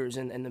 writers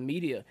and the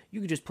media.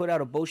 You could just put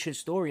out a bullshit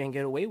story and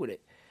get away with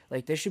it.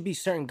 Like, there should be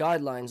certain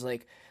guidelines.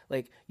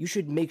 Like you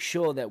should make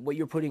sure that what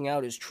you're putting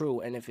out is true.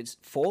 And if it's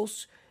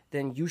false,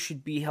 then you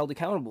should be held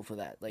accountable for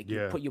that. Like,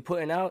 you're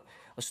putting out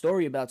a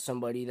story about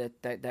somebody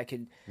that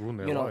could ruin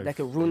their you know, life. that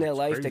could ruin their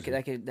life,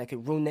 Crazy. that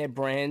could ruin their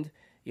brand,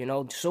 you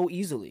know, so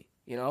easily,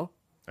 you know?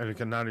 And it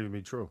cannot even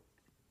be true.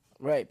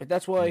 Right. But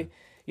that's why,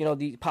 you know,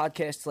 the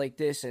podcasts like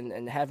this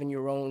and having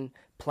your own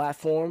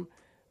platform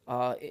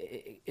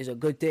is a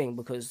good thing,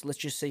 because let's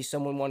just say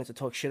someone wanted to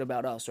talk shit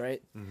about us,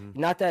 right?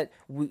 Not that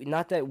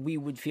we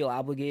would feel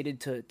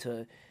obligated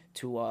to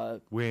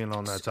we ain't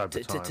on that type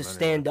of time. to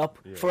stand up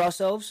for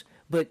ourselves,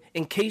 but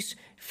in case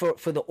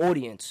for the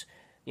audience,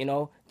 you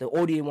know, the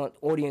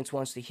audience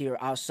wants to hear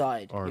our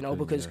side, you know,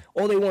 because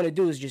all they want to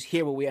do is just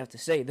hear what we have to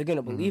say. They're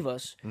gonna believe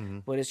us,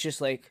 but it's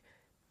just like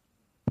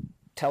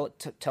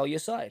tell your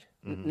side.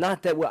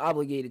 Not that we're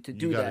obligated to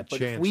do that, but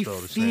if we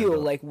feel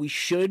like we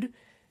should,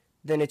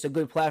 then it's a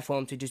good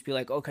platform to just be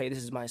like, okay, this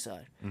is my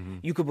side.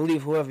 You could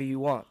believe whoever you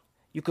want.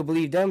 You could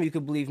believe them, you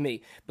could believe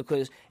me.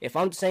 Because if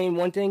I'm saying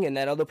one thing and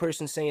that other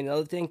person's saying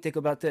another thing, think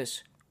about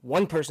this.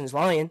 One person's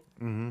lying,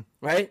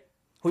 right?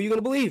 Who are you going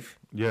to believe?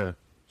 Yeah.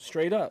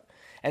 Straight up.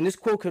 And this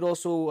quote could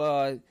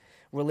also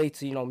relate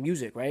to, you know,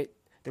 music, right?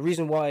 The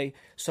reason why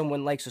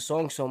someone likes a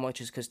song so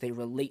much is because they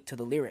relate to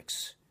the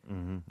lyrics.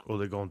 Or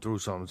they're going through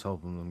something, it's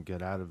helping them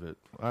get out of it.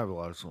 I have a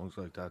lot of songs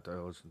like that I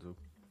listen to.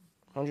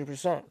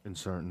 100%. In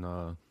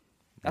certain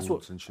That's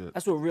and shit.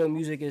 That's what real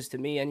music is to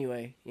me,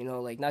 anyway. You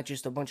know, like not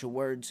just a bunch of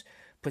words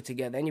put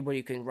together.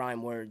 Anybody can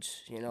rhyme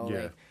words. You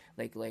know,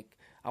 like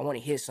I want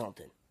to hear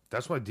something.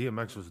 That's why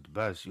DMX was the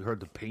best. You heard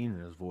the pain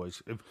in his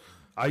voice. If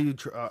I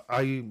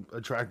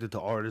attracted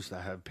to artists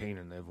that have pain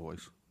in their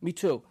voice. Me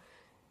too.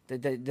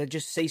 That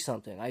just say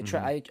something.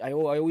 I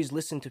always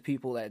listen to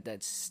people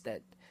that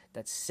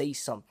say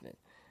something.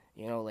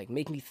 You know, like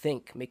make me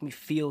think, make me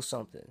feel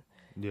something.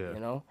 Yeah. You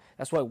know,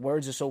 that's why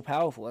words are so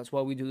powerful. That's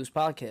why we do this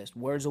podcast.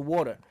 Words are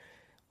water.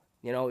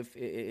 You know,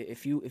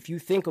 if you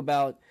think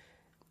about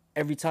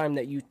every time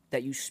that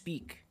you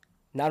speak,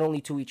 not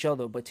only to each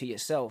other but to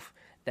yourself,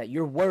 that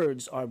your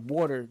words are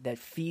water that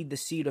feed the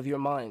seed of your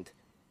mind.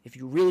 If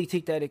you really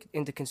take that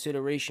into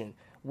consideration,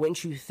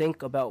 wouldn't you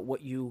think about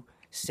what you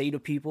say to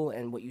people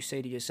and what you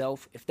say to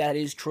yourself? If that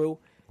is true,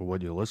 Or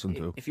what you listen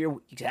to. if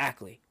you're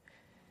exactly.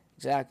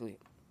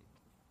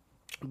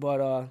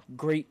 But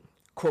great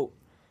quote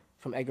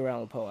from Edgar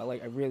Allan Poe.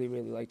 I really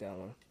like that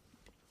one.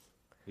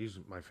 He's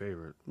my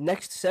favorite.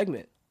 Next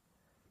segment,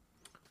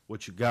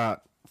 What you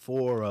got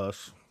for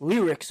us?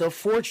 Lyrics of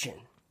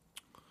Fortune.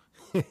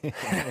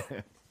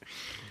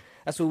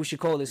 That's what we should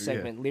call this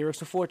segment,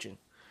 Lyrics of Fortune.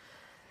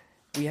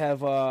 We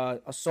have a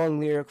song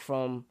lyric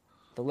from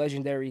the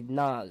legendary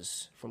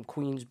Nas from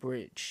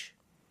Queensbridge.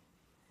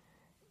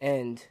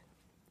 And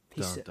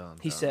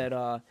he said,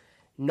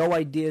 no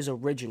idea is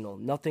original.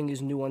 Nothing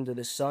is new under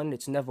the sun.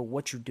 It's never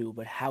what you do,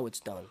 but how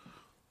it's done.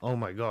 Oh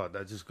my God,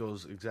 that just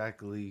goes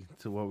exactly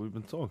to what we've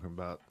been talking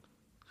about.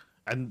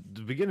 And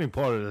the beginning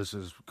part of this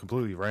is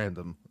completely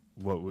random,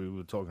 what we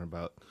were talking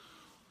about.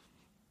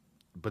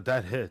 But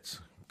that hits,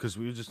 because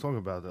we were just talking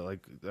about that. Like,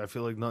 I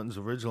feel like nothing's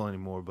original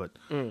anymore, but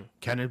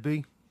can it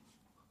be?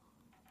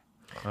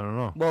 I don't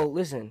know. Well,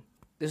 listen,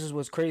 this is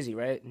what's crazy,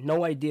 right?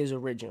 No idea is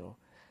original.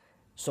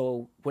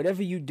 So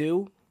whatever you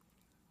do,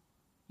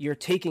 you're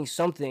taking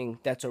something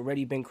that's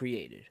already been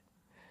created.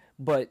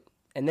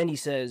 And then he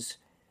says,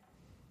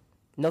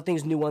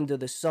 nothing's new under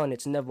the sun.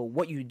 It's never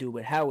what you do,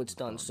 but how it's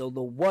done. So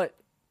the what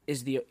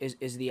is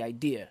the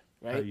idea,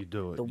 right? How you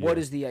do it. The what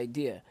is the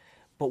idea.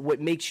 But what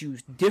makes you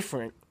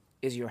different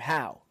is your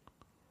how.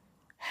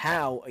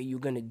 How are you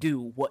going to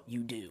do what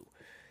you do?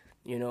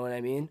 You know what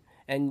I mean?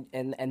 And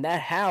that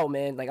how,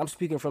 man, like I'm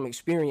speaking from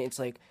experience,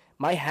 like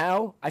my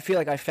how, I feel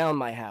like I found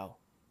my how.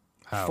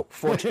 How?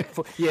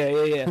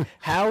 Yeah.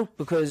 How?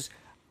 Because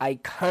I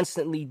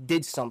constantly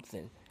did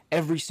something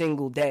every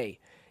single day.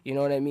 You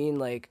know what I mean?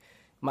 Like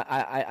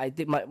I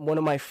did one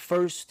of my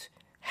first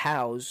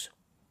hows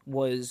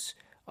was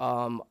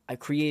I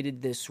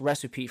created this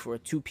recipe for a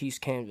 2-piece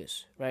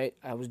canvas, right?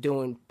 I was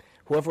doing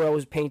whoever I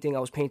was painting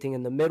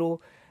in the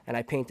middle, and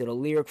I painted a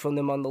lyric from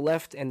them on the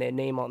left and their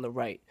name on the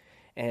right.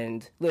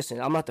 And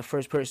listen, I'm not the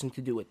first person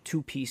to do a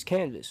 2-piece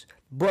canvas,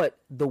 but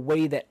the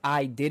way that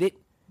I did it,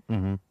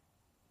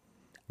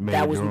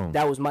 that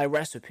was my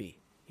recipe.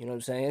 You know what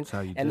I'm saying? That's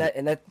how you and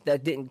did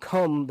that didn't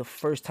come the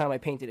first time I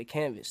painted a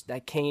canvas.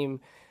 That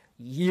came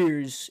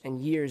years and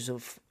years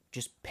of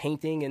just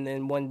painting, and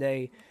then one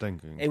day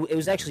Thinking. It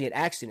was actually an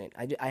accident.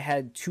 I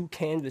had 2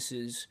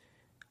 canvases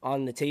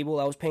on the table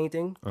I was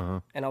painting,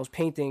 and I was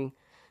painting.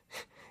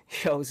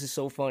 Yo, this is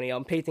so funny.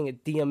 I'm painting a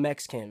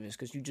DMX canvas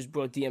because you just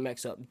brought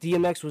DMX up.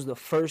 DMX was the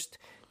first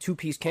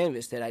 2-piece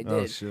canvas that I did.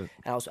 Oh, shit.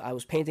 And I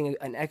was painting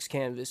an X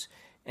canvas,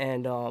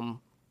 and I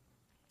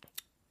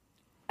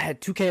had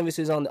 2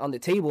 canvases on the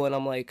table, and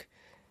I'm like,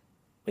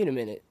 wait a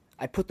minute.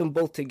 I put them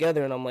both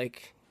together, and I'm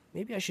like,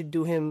 maybe I should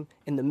do him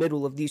in the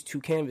middle of these 2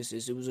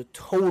 canvases. It was a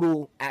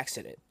total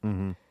accident,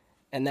 and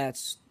that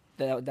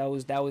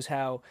was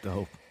how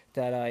Dope.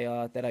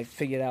 that I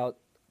figured out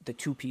the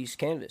 2-piece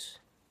canvas,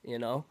 you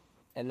know.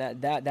 And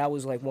that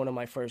was like one of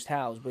my first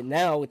hows. But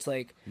now it's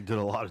like You did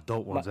a lot of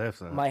dope ones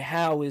after that. my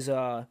how is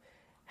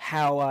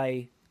how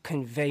I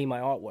convey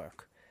my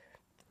artwork.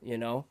 You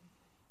know,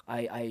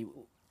 I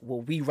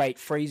we write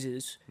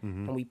phrases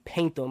and we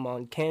paint them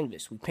on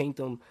canvas. We paint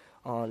them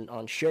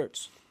on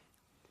shirts.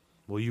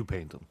 Well, you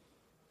paint them.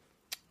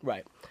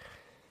 Right.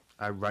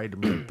 I write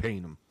them and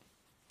paint them.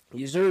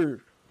 Yes, sir.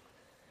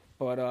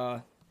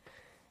 But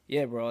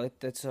yeah, bro.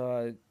 That's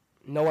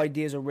no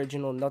ideas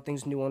original.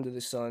 Nothing's new under the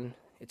sun.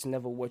 It's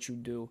never what you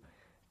do,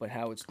 but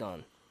how it's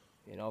done.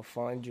 You know,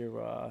 find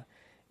your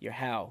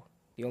how.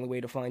 The only way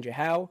to find your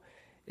how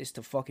is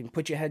to fucking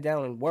put your head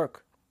down and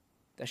work.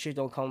 That shit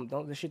don't come.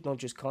 That shit don't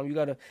just come. You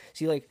gotta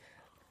see, like,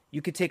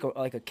 you could take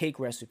a cake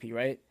recipe,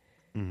 right?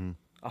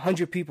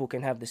 100 people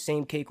can have the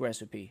same cake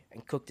recipe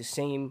and cook the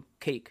same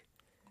cake,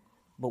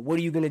 but what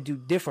are you gonna do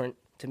different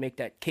to make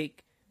that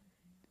cake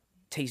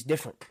taste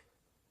different?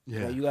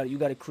 Yeah. You know, you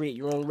gotta create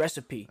your own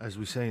recipe. As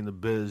we say in the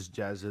biz,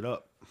 jazz it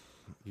up.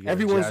 You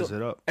gotta jazz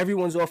it up.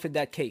 Everyone's offered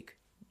that cake.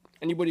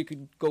 Anybody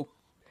could go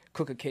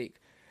cook a cake.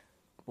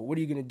 But what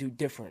are you going to do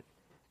different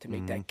to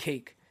make that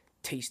cake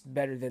taste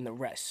better than the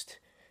rest?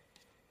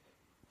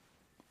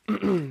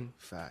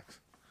 Facts.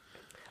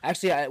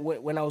 Actually,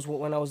 when I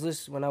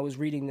was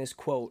reading this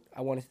quote,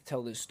 I wanted to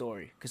tell this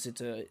story because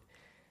it's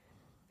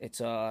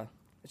an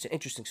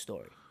interesting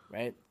story,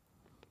 right?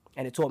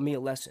 And it taught me a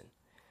lesson,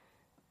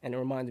 and it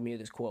reminded me of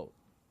this quote.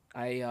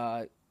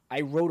 I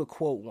wrote a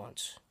quote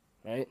once,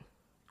 right?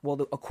 Well,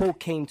 a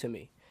quote came to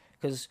me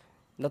because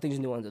nothing's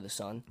new under the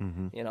sun,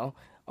 you know.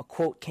 A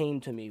quote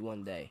came to me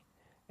one day,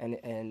 and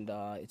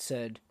it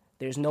said,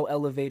 "There's no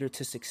elevator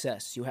to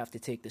success. You have to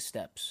take the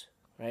steps."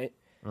 Right?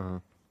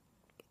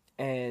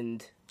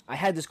 And I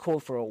had this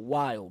quote for a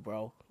while,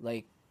 bro.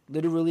 Like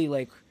literally,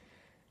 like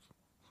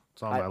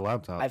It's on my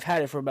laptop. I've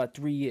had it for about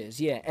 3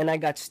 years. Yeah, and I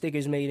got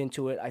stickers made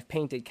into it. I've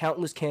painted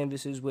countless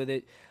canvases with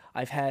it.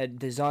 I've had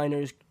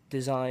designers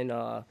design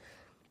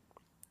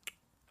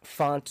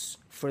fonts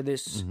for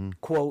this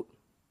quote.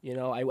 You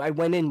know, I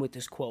went in with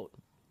this quote.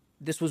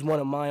 This was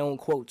one of my own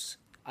quotes,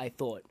 I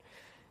thought.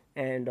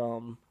 And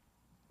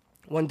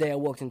one day I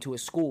walked into a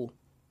school,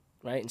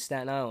 right, in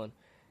Staten Island,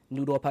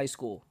 New Dorp High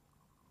School.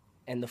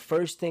 And the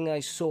first thing I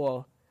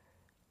saw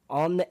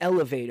on the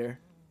elevator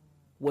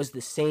was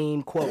the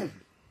same quote.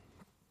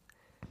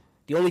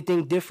 The only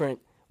thing different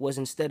was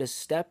instead of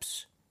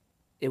steps,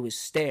 it was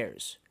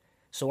stairs.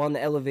 So on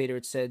the elevator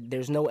it said,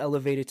 "There's no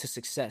elevator to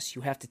success.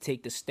 You have to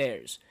take the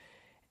stairs."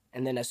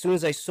 And then as soon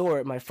as I saw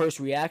it, my first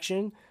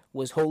reaction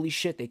was, "Holy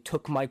shit, they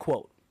took my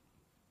quote."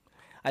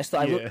 I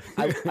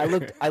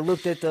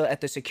looked at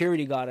the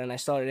security guard and I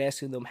started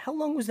asking them, "How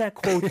long was that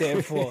quote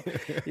there for?"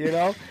 You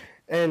know?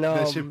 And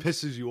that shit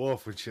pisses you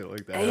off with shit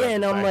like that. Yeah,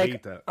 and I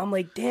hate that. I'm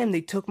like, damn,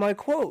 they took my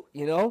quote,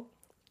 you know?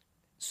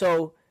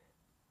 So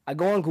I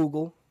go on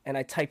Google and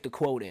I type the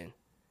quote in.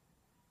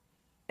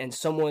 And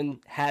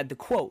someone had the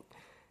quote.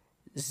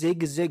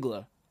 Zig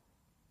Ziglar.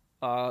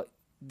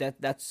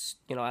 That's,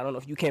 you know, I don't know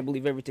if you can't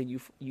believe everything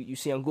you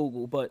see on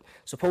Google, but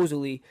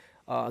supposedly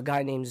a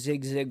guy named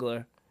Zig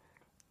Ziglar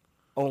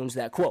owns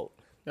that quote.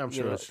 Yeah, I'm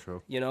sure that's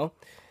true. You know?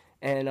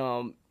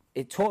 And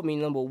it taught me,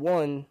 number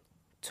one,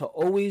 to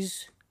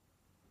always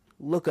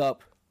look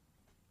up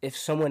if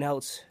someone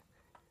else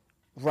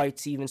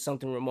writes even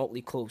something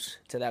remotely close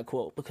to that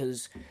quote,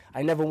 because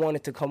I never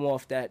wanted to come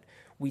off that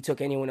we took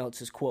anyone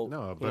else's quote.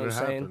 No, but you know it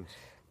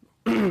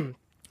happens.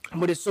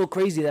 But it's so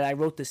crazy that I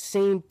wrote the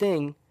same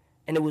thing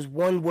and it was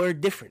one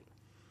word different.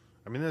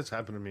 I mean, that's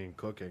happened to me in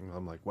cooking.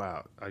 I'm like,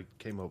 wow, I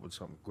came up with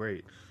something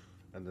great.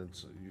 And then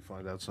you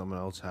find out someone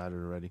else had it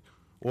already.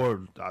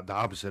 Or the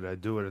opposite, I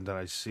do it and then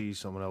I see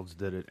someone else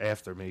did it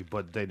after me,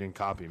 but they didn't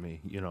copy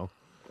me, you know.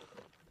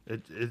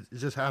 It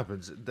just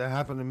happens. That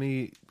happened to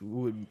me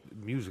with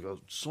music. A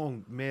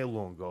song mad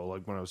long ago,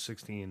 like when I was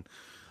 16.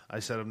 I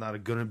said I'm not a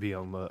gonna be.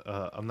 I'm not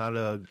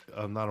a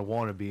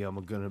wannabe.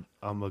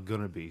 I'm a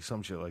gonna be.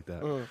 Some shit like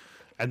that.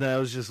 And then I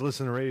was just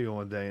listening to radio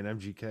one day, and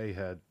MGK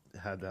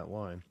had that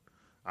line.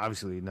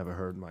 Obviously, he never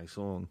heard my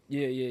song.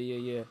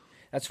 Yeah.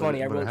 That's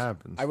funny. I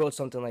wrote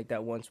something like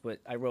that once, but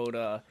I wrote,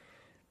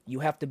 "You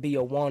have to be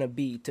a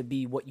wannabe to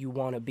be what you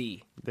want to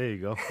be." There you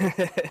go.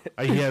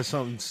 He has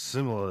something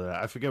similar to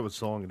that. I forget what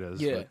song it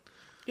is. Yeah.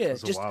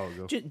 Just a while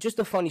ago. Just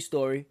a funny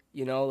story,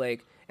 you know,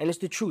 like, and it's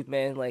the truth,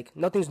 man. Like,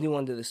 nothing's new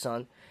under the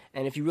sun.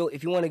 And if you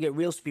want to get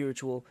real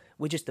spiritual,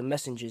 we're just the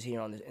messengers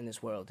here in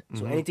this world.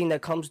 So anything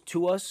that comes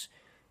to us,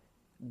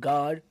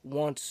 God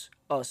wants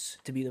us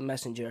to be the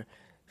messenger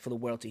for the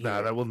world to hear.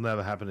 Nah, that will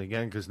never happen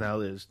again, because now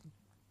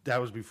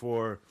that was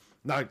before,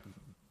 not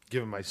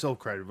giving myself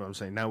credit, but I'm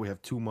saying now we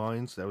have two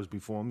minds. That was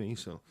before me,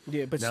 so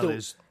yeah, but now still,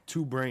 there's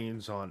two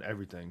brains on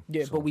everything.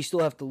 Yeah, so. but we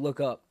still have to look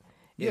up.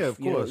 Yeah, of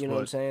course. You know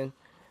what I'm saying?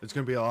 It's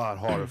going to be a lot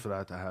harder for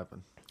that to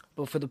happen.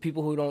 But for the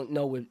people who don't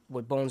know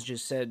what Bones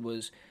just said,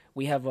 was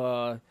we have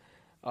a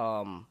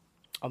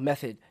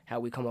method how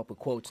we come up with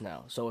quotes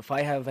now. So if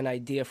I have an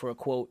idea for a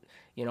quote,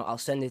 you know, I'll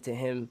send it to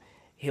him.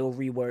 He'll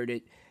reword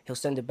it. He'll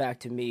send it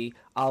back to me.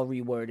 I'll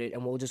reword it,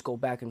 and we'll just go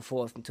back and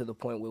forth to the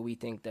point where we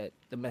think that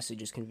the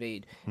message is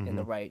conveyed in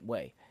the right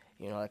way.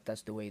 You know, like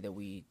that's the way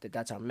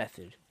that's our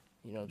method.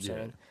 You know what I'm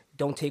saying?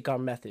 Don't take our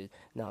method.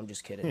 No, I'm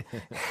just kidding.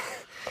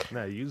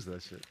 Nah, use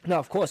that shit. No,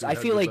 of course. I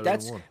feel like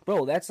that's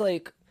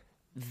like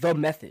the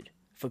method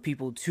for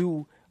people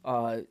to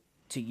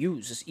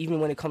use, even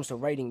when it comes to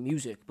writing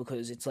music,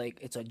 because it's like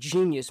it's a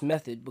genius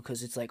method,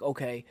 because it's like,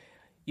 okay,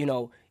 you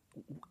know,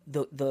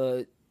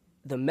 the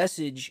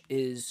message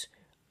is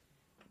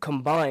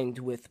combined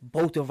with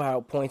both of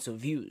our points of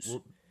views.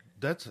 Well,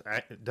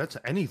 that's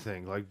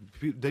anything. Like,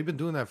 they've been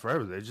doing that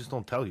forever. They just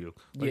don't tell you.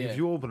 Like, if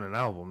you open an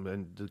album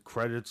and the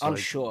credits, I'm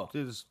sure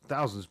there's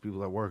thousands of people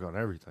that work on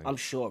everything. I'm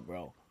sure,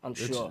 bro. I'm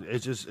sure.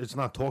 It's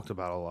not talked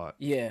about a lot.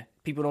 Yeah,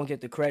 people don't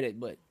get the credit,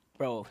 but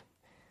bro,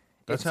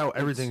 that's how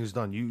everything is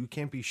done. You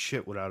can't be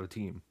shit without a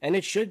team. And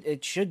it should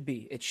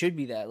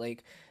be that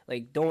like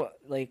don't,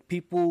 like,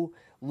 people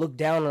look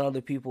down on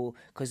other people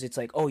because it's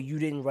like, oh, you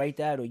didn't write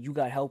that or you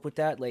got help with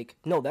that. Like,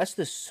 no, that's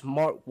the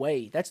smart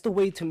way. That's the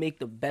way to make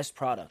the best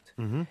product.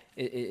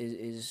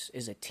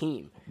 Is a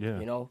team. Yeah.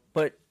 You know,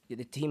 but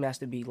the team has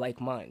to be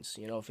like minds.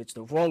 You know, if it's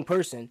the wrong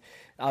person,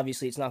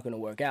 obviously it's not going to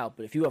work out.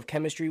 But if you have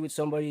chemistry with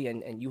somebody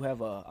and you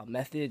have a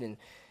method, and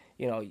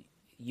you know,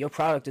 your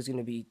product is going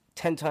to be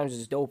 10 times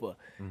as doper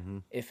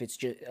if it's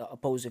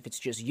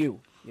just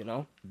you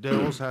know. There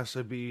also has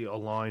to be a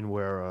line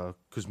where,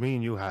 because me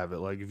and you have it,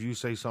 like, if you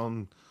say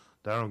something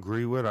that I don't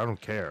agree with, I don't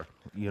care.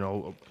 You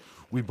know,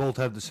 we both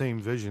have the same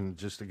vision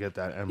just to get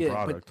that end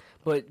product.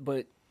 But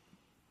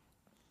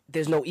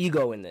there's no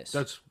ego in this.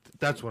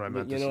 That's what I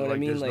meant. You know to say. what I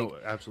mean? There's like,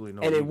 absolutely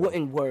no. And ego. it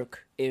wouldn't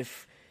work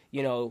if,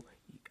 you know,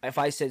 if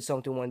I said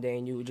something one day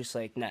and you were just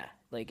like, nah.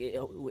 Like,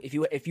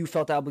 if you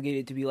felt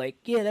obligated to be like,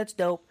 yeah, that's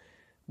dope,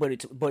 but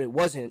it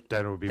wasn't.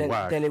 Then it would be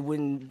whack. Then it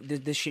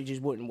wouldn't. This shit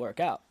just wouldn't work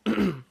out.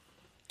 You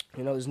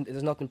know,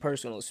 there's nothing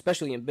personal,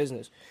 especially in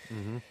business.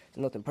 There's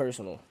nothing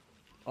personal.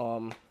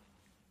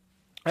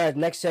 All right,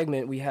 next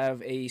segment, we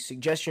have a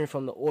suggestion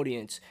from the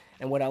audience.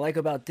 And what I like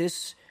about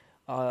this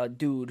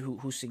dude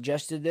who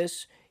suggested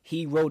this,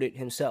 he wrote it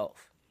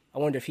himself. I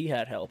wonder if he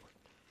had help.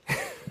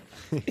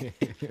 His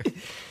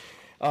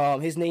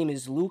name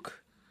is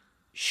Luke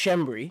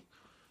Shembry,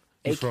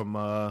 He's from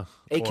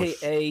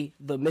a.k.a.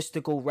 the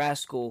Mystical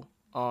Rascal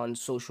on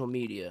social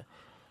media.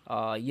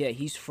 Yeah,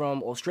 he's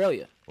from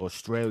Australia.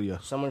 Australia.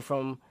 Someone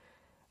from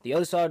the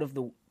other side of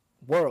the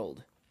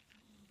world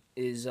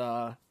is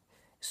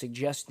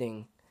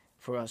suggesting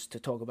for us to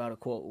talk about a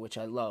quote, which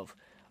I love.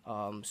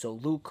 So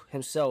Luke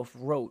himself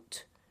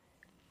wrote,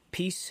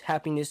 "Peace,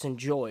 happiness, and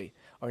joy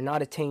are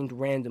not attained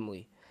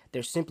randomly.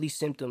 They're simply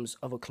symptoms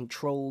of a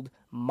controlled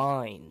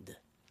mind."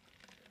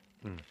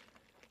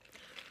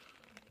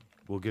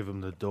 We'll give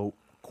him the dope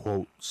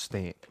quote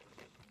stamp.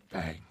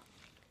 Bang.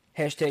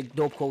 Hashtag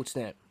dope quote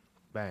stamp.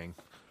 Bang.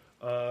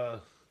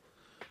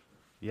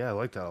 Yeah, I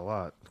like that a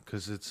lot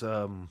because it's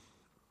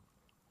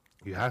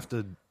you have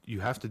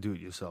to do it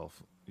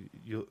yourself.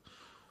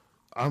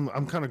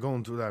 I'm kind of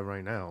going through that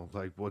right now,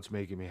 like what's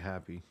making me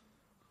happy.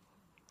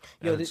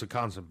 Yo, It's a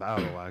constant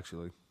battle,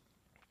 actually.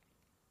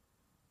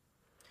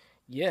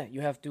 Yeah,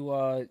 you have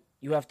to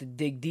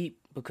dig deep,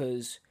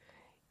 because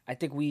I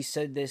think we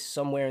said this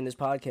somewhere in this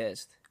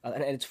podcast,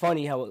 and it's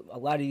funny how a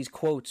lot of these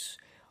quotes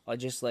are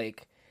just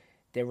like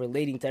they're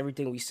relating to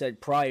everything we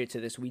said prior to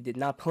this. We did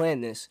not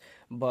plan this,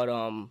 but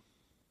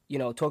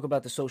talk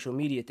about the social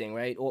media thing,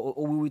 right?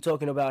 Or we were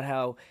talking about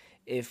how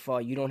if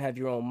you don't have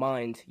your own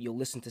mind, you'll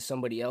listen to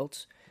somebody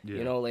else.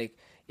 Yeah. Like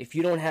if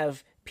you don't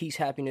have peace,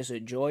 happiness, or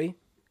joy,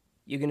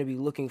 you're gonna be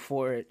looking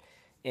for it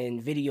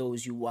in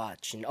videos you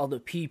watch and other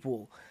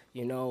people,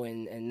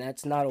 and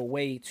that's not a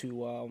way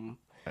to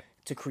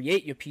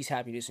create your peace,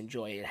 happiness, and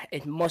joy.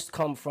 It must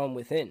come from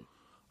within.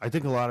 I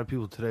think a lot of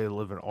people today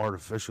live in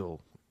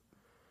artificial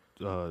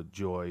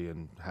joy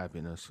and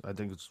happiness. I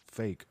think it's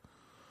fake.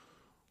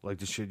 Like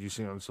the shit you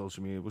see on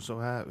social media. We're so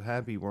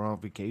happy. We're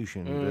on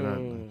vacation. They're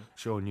not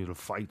showing you the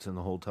fights in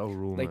the hotel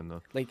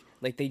room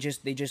Like they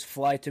just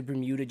fly to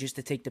Bermuda just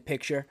to take the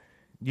picture.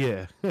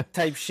 Yeah.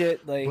 Type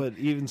shit. Like, but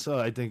even so,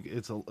 I think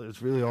it's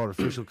really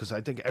artificial, because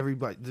I think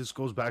everybody. This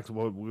goes back to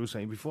what we were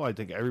saying before. I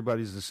think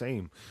everybody's the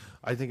same.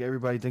 I think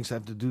everybody thinks they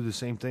have to do the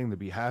same thing to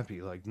be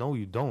happy. Like, no,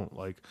 you don't.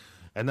 Like,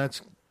 and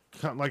that's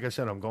kind of, like I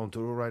said, I'm going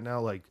through it right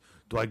now. Like,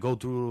 do I go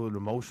through the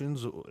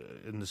emotions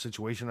in the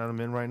situation that I'm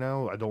in right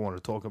now? I don't want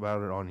to talk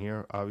about it on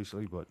here,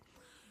 obviously, but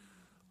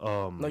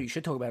no, you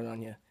should talk about it on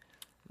here.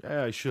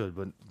 yeah, I should,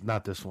 but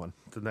not this one.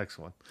 The next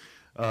one.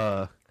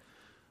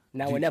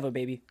 Now or never,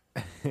 baby.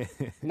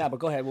 Nah, but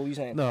go ahead. What were you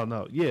saying?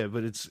 No, yeah,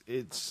 but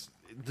it's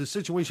the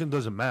situation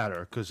doesn't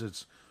matter, because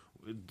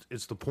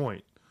it's the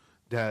point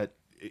that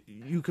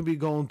you can be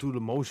going through the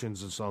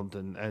motions of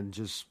something and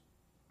just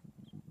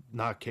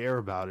not care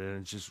about it,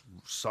 and it's just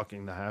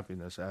sucking the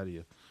happiness out of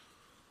you.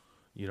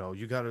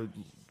 You got to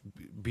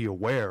be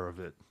aware of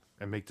it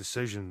and make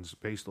decisions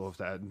based off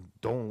that, and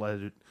don't let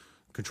it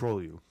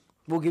control you.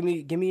 Well, give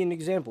me an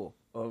example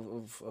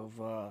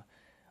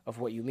of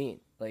what you mean.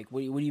 Like,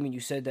 what do you mean? You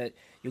said that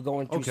you're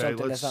going through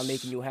something that's not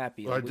making you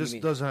happy. Like, this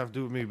doesn't have to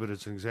do with me, but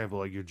it's an example,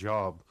 like your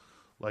job.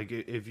 Like,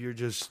 if you're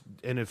just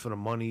in it for the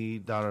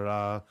money,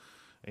 and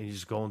you're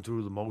just going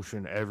through the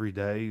motion every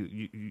day,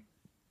 you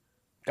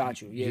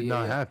got you. Yeah, you're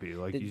not happy.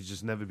 Like, you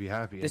just never be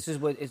happy. This is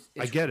what it's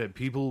I get it.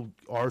 People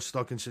are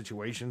stuck in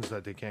situations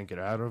that they can't get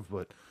out of,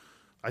 but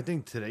I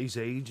think today's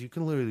age, you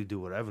can literally do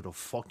whatever the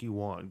fuck you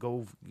want.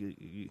 Go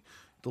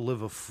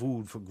deliver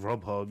food for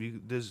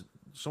Grubhub. There's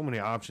so many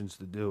options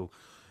to do,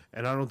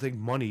 and I don't think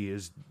money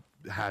is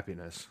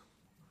happiness.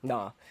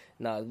 Nah.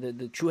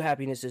 The true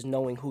happiness is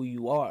knowing who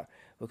you are,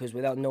 because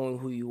without knowing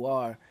who you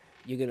are,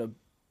 you're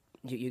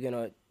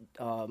gonna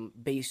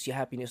base your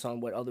happiness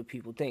on what other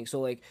people think.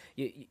 So like,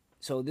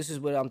 so this is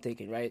what I'm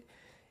thinking, right?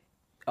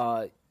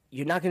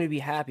 You're not gonna be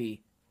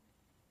happy.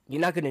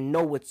 You're not gonna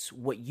know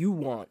what you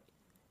want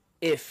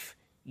if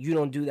you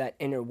don't do that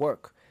inner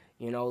work.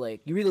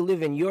 Like, you either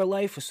live in your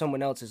life or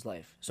someone else's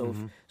life.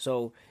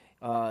 So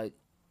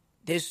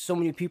there's so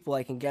many people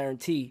I can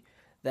guarantee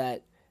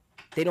that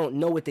they don't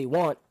know what they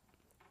want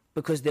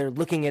because they're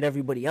looking at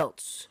everybody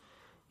else.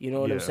 You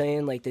know what I'm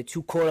saying? Like, they're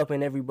too caught up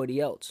in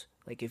everybody else.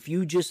 Like, if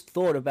you just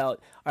thought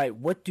about, all right,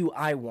 what do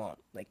I want?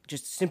 Like,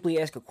 just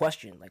simply ask a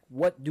question. Like,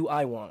 what do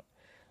I want?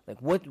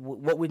 Like, what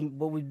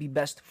would be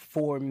best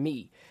for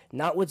me?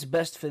 Not what's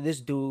best for this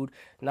dude.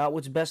 Not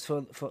what's best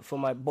for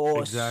my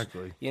boss.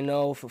 Exactly.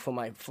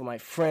 For my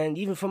friend,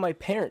 even for my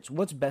parents.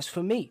 What's best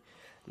for me?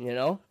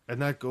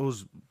 And that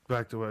goes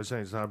back to what I was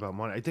saying. It's not about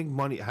money. I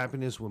think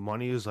happiness with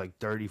money is like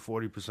 30,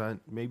 40%,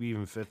 maybe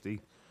even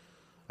 50.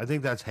 I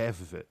think that's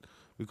half of it.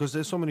 Because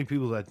there's so many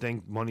people that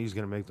think money is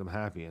going to make them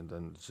happy, and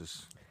then it's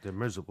just, they're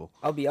miserable.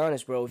 I'll be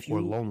honest, bro.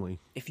 Or lonely.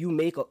 If you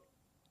make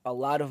a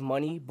lot of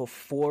money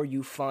before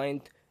you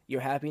find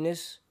your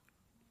happiness,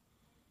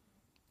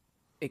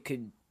 it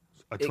could...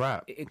 A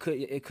trap. It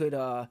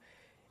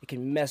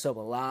can mess up a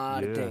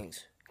lot of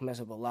things. It can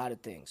mess up a lot of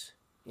things.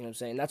 You know what I'm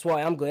saying? That's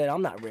why I'm glad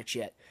I'm not rich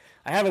yet.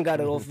 I haven't got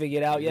it all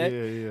figured out yet.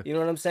 Yeah. You know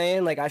what I'm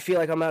saying? Like, I feel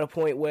like I'm at a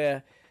point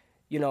where,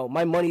 you know,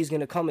 my money's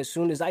going to come as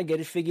soon as I get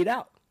it figured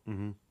out.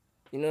 Mm-hmm.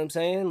 You know what I'm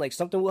saying? Like,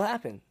 something will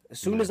happen. As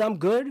soon as I'm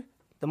good,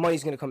 the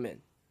money's going to come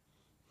in.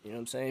 You know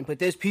what I'm saying? But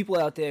there's people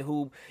out there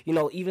who, you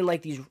know, even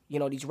like these, you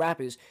know, these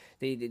rappers,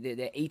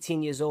 they're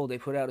 18 years old, they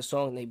put out a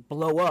song, and they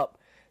blow up.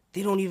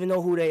 They don't even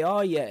know who they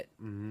are yet.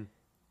 Mm-hmm.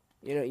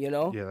 You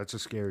know? Yeah, that's a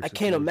scary I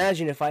can't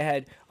imagine if I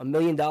had $1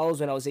 million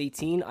when I was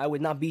 18, I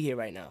would not be here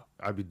right now.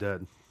 I'd be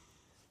dead.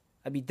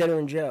 I'd be dead or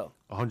in jail.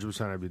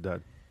 100% I'd be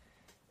dead.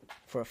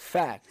 For a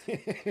fact.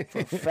 For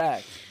a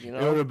fact, you know?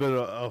 It would have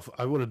been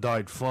I would have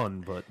died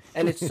fun, but...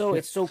 And it's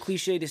so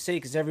cliche to say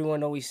because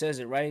everyone always says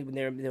it, right? When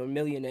they're a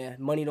millionaire,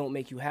 money don't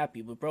make you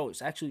happy. But, bro,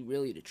 it's actually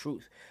really the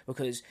truth.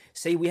 Because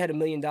say we had $1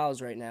 million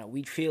right now,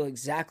 we'd feel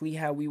exactly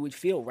how we would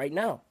feel right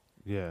now.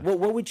 Yeah.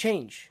 What would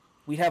change?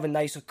 We'd have a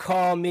nicer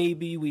car,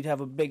 maybe. We'd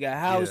have a bigger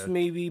house,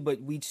 maybe.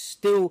 But we'd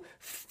still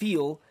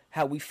feel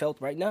how we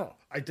felt right now.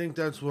 I think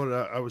that's what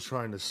I was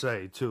trying to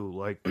say, too,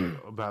 like,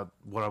 about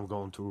what I'm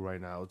going through right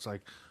now. It's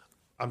like,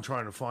 I'm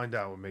trying to find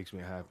out what makes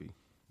me happy.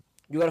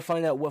 You got to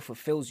find out what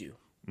fulfills you.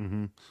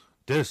 Mm-hmm.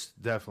 This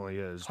definitely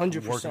is.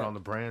 100%. Working on the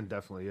brand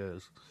definitely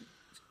is.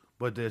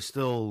 But there's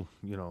still,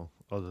 you know,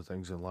 other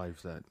things in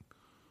life that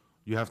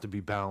you have to be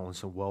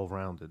balanced and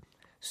well-rounded.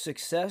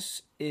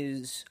 Success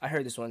is, I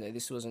heard this one day,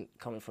 this wasn't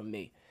coming from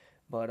me,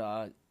 but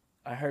I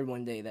heard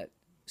one day that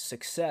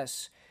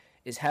success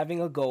is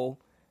having a goal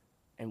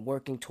and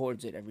working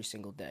towards it every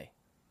single day.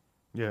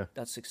 Yeah.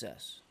 That's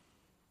success.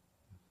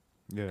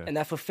 Yeah. And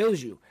that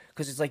fulfills you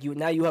because it's like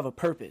now you have a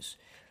purpose,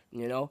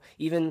 you know?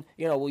 Even,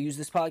 you know, we'll use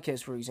this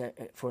podcast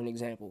for an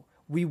example.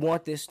 We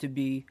want this to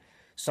be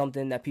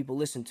something that people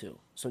listen to.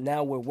 So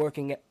now we're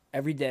working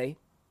every day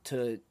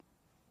to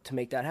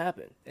make that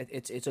happen.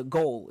 It's a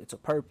goal. It's a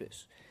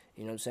purpose.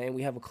 You know what I'm saying?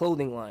 We have a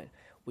clothing line.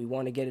 We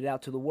want to get it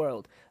out to the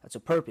world. That's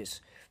a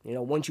purpose. You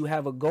know, once you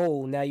have a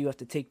goal, now you have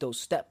to take those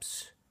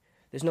steps.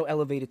 There's no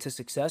elevator to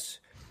success.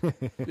 You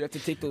have to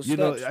take those steps. You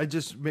know, I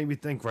just made me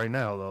think right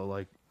now, though,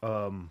 like,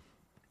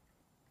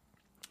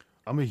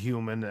 I'm a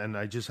human, and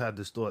I just had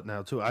this thought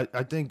now, too.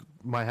 I think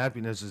my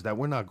happiness is that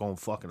we're not going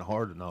fucking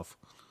hard enough.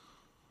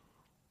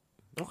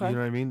 Okay. You know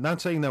what I mean?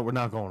 Not saying that we're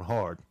not going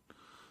hard.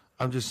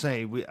 I'm just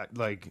saying,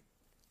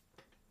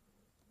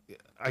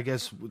 I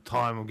guess with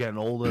time, I'm getting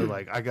older,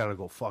 like, I gotta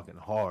go fucking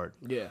hard.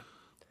 Yeah.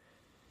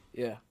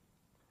 Yeah.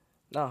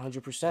 No,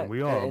 100%. And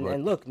we are.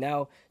 And look,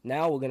 now we're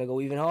going to go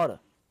even harder.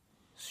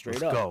 Straight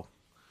up. Let's go.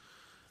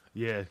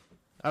 Yeah.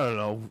 I don't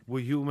know.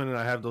 We're human, and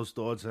I have those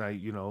thoughts, and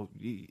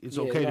it's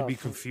okay to be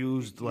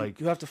confused, like,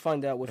 you have to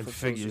find out what and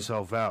fulfills figure you.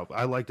 yourself out.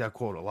 I like that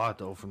quote a lot,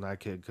 though, from that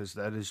kid, because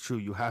that is true.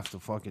 You have to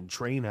fucking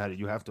train at it.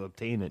 You have to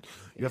obtain it.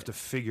 You have to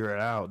figure it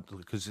out,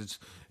 because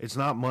it's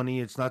not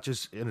money. It's not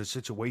just in a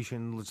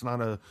situation. It's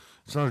not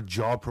a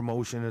job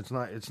promotion. It's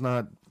not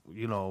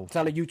you know. It's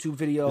not a YouTube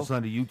video. It's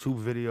not a YouTube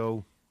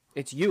video.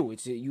 It's you.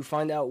 You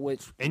find out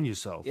what's in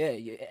yourself. Yeah,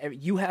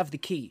 you have the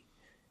key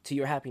to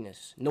your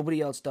happiness.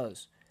 Nobody else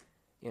does.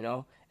 You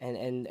know,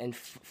 and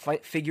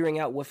figuring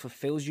out what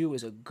fulfills you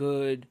is a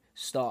good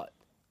start.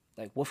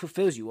 Like, what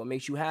fulfills you? What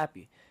makes you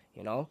happy?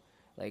 You know,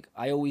 like,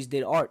 I always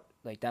did art.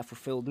 Like, that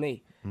fulfilled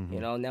me. Mm-hmm. You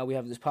know, now we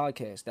have this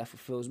podcast that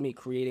fulfills me.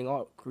 Creating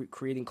art,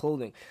 creating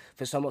clothing.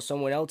 For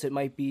someone else, it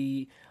might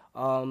be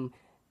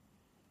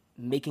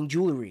making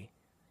jewelry.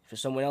 For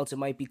someone else, it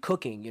might be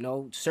cooking. You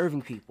know,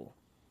 serving people.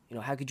 You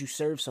know, how could you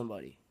serve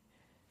somebody?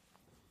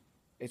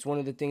 It's one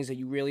of the things that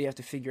you really have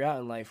to figure out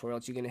in life, or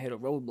else you're gonna hit a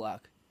roadblock.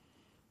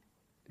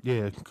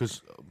 Yeah,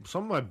 because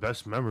some of my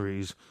best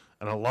memories,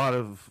 and a lot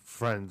of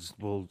friends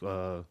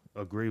will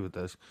agree with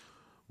this,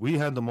 we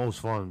had the most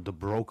fun the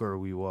broker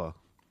we were.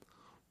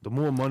 The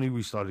more money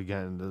we started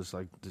getting,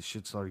 the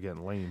shit started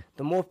getting lame.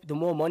 The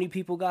more money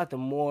people got, the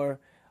more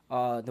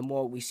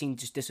we seen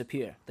just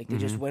disappear. Like, they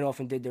just went off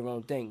and did their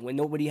own thing. When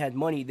nobody had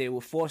money, we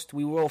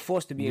were all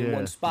forced to be in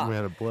one spot. We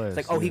had a blast.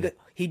 It's like,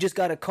 he just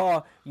got a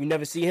car, you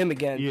never see him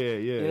again. Yeah.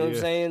 You know what I'm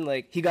saying?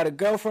 Like, he got a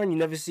girlfriend, you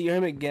never see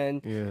him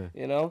again. Yeah.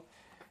 You know?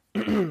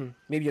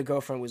 Maybe your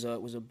girlfriend was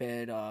a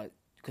bad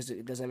because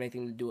it doesn't have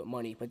anything to do with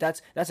money. But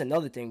that's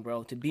another thing,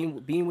 bro. To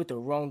being with the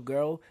wrong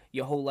girl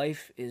your whole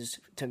life is,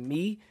 to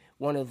me,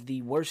 one of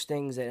the worst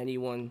things that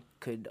anyone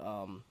could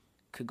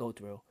go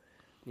through.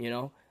 You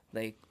know,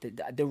 like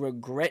the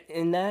regret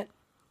in that,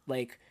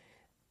 like,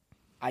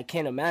 I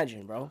can't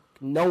imagine, bro.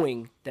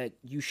 Knowing that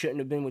you shouldn't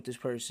have been with this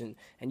person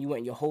and you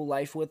went your whole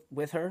life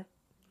with her.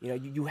 You know,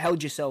 you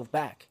held yourself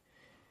back.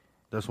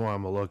 That's why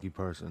I'm a lucky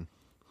person.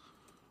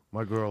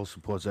 My girl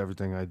supports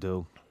everything I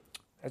do.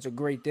 That's a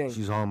great thing.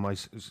 She's on my...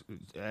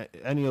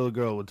 Any other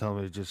girl would tell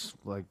me to just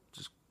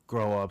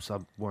grow up,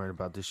 stop worrying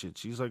about this shit.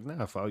 She's like,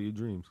 nah, follow your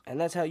dreams. And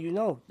that's how you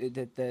know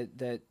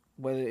that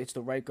whether it's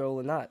the right girl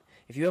or not.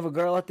 If you have a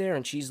girl out there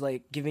and she's,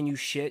 like, giving you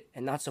shit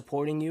and not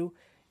supporting you,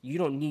 you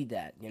don't need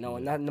that, you know?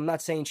 And I'm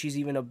not saying she's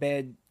even a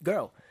bad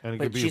girl,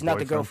 but she's not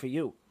the girl for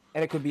you.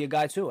 And it could be a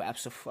guy, too.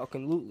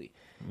 Abso-fucking-lutely.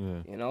 Yeah.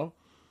 You know?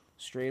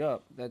 Straight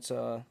up. That's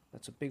a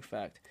big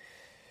fact.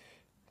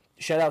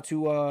 Shout out to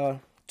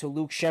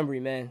Luke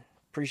Shembry, man.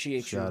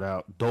 Appreciate you. Shout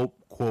out. Dope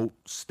quote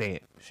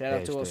stamp. Shout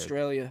out to Hashtag.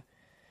 Australia.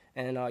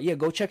 And yeah,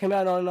 go check him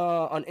out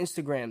on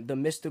Instagram, The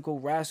Mystical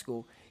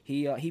Rascal.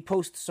 He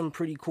posts some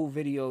pretty cool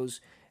videos,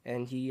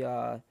 and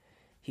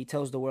he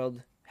tells the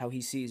world how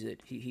he sees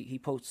it. He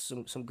posts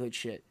some good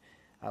shit.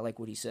 I like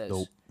what he says.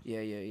 Dope.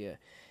 Yeah.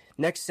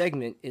 Next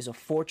segment is a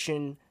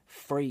fortune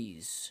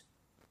phrase.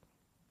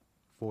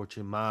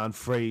 Fortune mind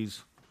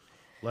phrase.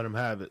 Let him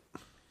have it.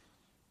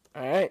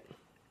 All right.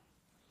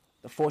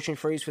 The fortune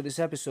phrase for this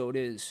episode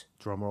is: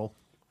 Drum roll.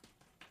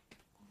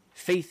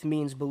 faith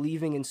means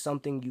believing in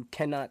something you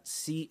cannot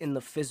see in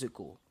the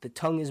physical. The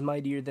tongue is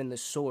mightier than the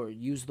sword.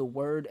 Use the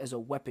word as a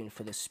weapon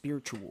for the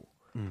spiritual.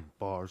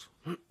 Bars.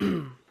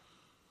 I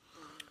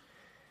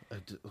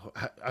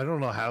don't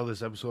know how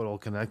this episode all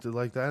connected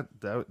like that.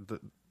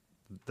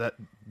 That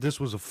this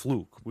was a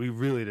fluke. We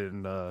really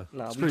didn't.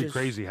 It's pretty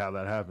crazy how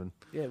that happened.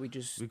 Yeah, we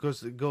just...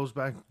 Because it goes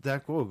back,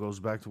 that quote goes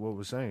back to what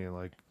we're saying.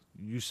 Like,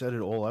 you said it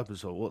all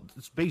episode. Well,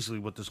 it's basically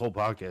what this whole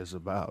podcast is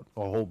about.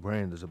 Our whole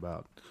brand is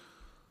about.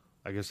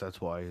 I guess that's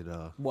why it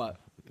What?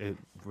 it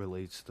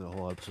relates to the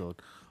whole episode.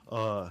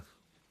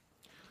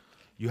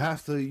 You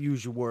have to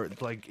use your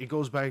word. Like, it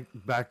goes back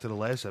to the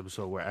last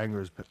episode where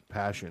anger is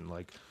passion.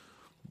 Like,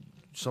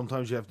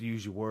 sometimes you have to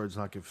use your words,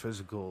 not get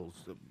physical.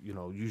 You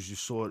know, use your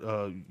sword,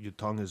 your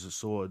tongue as a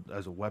sword,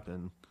 as a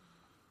weapon.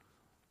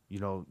 You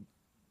know,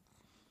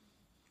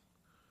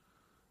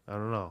 I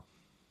don't know.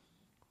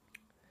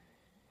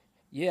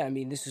 Yeah, I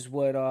mean, this is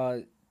what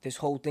this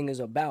whole thing is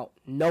about.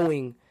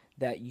 Knowing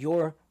that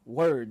your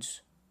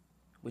words,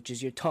 which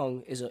is your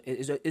tongue, is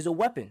a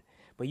weapon.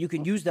 But you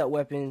can use that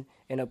weapon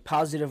in a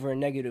positive or a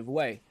negative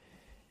way.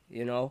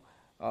 You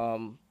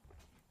know,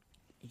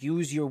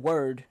 use your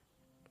word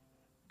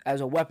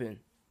as a weapon.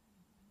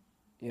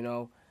 You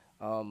know,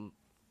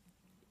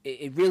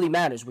 it really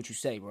matters what you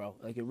say, bro.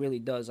 Like, it really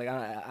does. Like,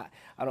 I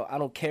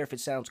don't care if it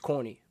sounds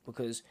corny,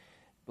 because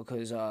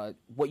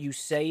what you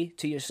say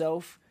to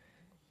yourself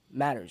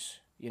matters.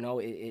 You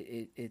know,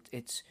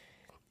 it's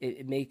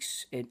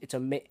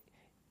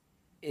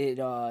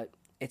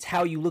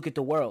how you look at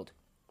the world.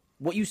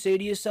 What you say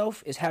to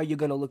yourself is how you're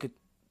gonna look at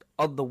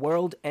the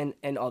world and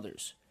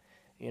others.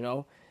 You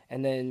know.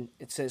 And then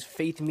it says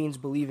faith means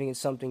believing in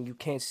something you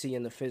can't see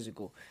in the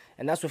physical.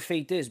 And that's what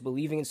faith is,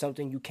 believing in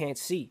something you can't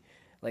see.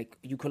 Like,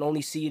 you can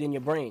only see it in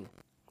your brain,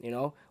 you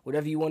know?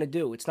 Whatever you want to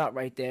do, it's not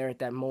right there at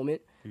that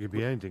moment. It could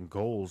be anything.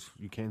 Goals.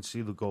 You can't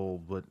see the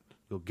goal, but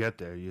you'll get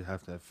there. You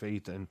have to have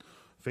faith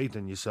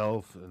in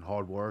yourself and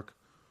hard work.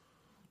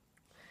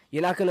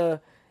 You're not going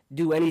to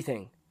do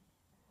anything.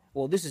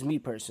 Well, this is me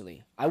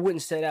personally. I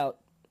wouldn't set out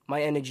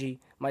my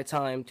energy, my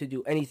time to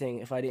do anything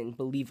if I didn't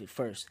believe it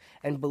first.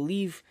 And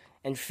believe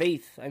and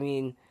faith, I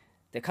mean,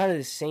 they're kind of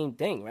the same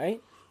thing, right?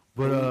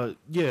 But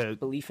yeah,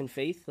 belief and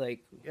faith,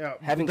 like, yeah,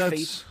 having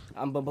faith.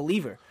 I'm a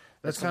believer.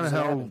 That's kind of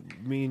how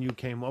me and you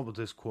came up with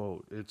this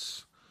quote.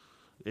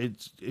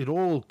 It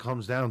all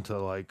comes down to,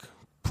 like,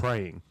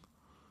 praying.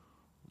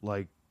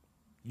 Like,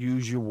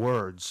 use your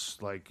words.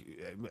 Like,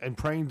 and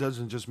praying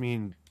doesn't just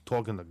mean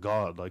talking to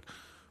God. Like,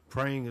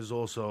 praying is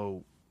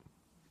also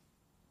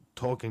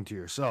talking to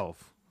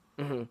yourself.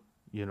 Mm-hmm.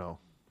 You know.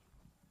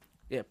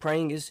 Yeah,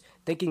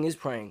 thinking is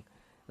praying.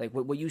 Like,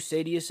 what you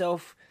say to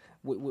yourself,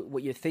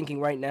 what you're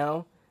thinking right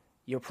now,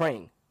 you're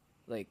praying.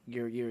 Like,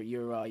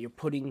 you're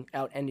putting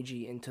out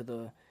energy into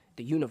the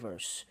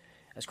universe.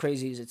 As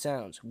crazy as it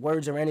sounds,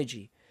 words are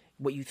energy.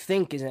 What you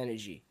think is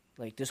energy.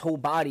 Like, this whole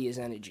body is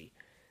energy.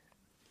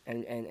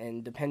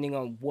 And depending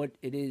on what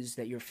it is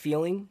that you're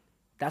feeling,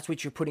 that's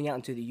what you're putting out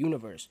into the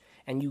universe.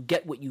 And you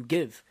get what you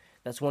give.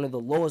 That's one of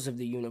the laws of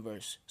the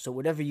universe. So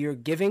whatever you're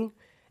giving,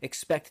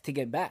 expect to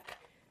get back.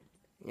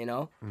 You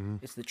know? Mm-hmm.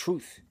 It's the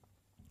truth.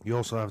 You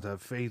also have to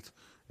have faith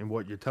in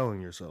what you're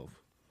telling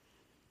yourself.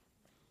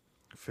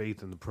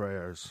 Faith in the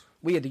prayers.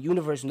 Well, yeah, the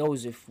universe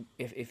knows if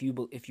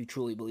you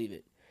truly believe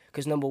it.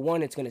 Because number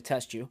one, it's going to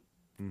test you.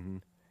 Mm-hmm.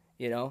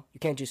 You know? You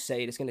can't just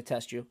say it. It's going to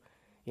test you.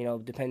 You know,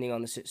 depending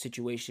on the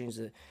situations,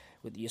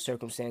 with your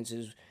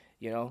circumstances,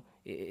 you know,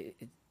 the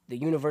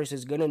universe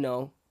is going to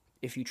know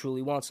if you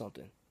truly want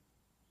something.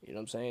 You know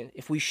what I'm saying?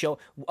 If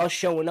us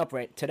showing up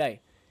right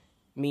today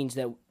means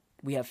that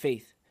we have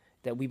faith,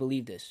 that we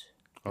believe this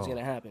is going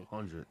to happen.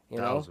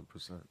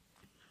 100,000%.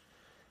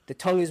 The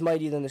tongue is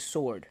mightier than the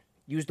sword.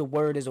 Use the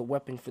word as a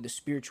weapon for the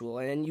spiritual.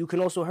 And you can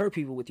also hurt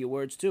people with your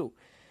words too.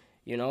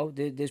 You know,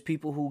 there's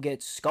people who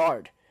get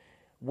scarred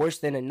worse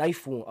than a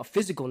knife wound, a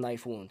physical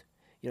knife wound.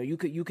 You know,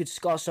 you could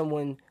scar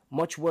someone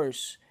much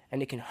worse,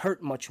 and it can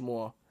hurt much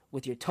more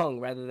with your tongue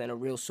rather than a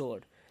real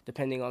sword,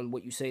 depending on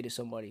what you say to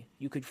somebody.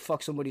 You could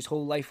fuck somebody's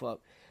whole life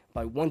up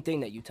by one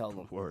thing that you tell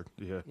them. Word,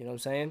 yeah. You know what I'm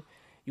saying?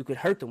 You could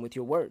hurt them with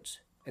your words,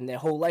 and their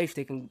whole life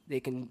they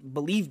can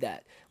believe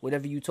that,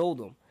 whatever you told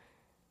them.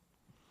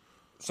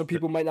 Some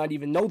people might not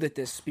even know that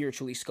they're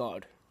spiritually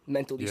scarred,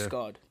 mentally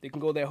scarred. They can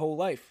go their whole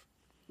life.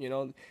 You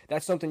know,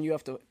 that's something you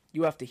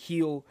have to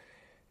heal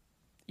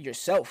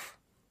yourself.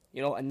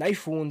 You know, a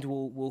knife wound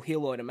will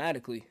heal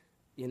automatically.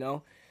 You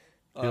know,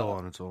 heal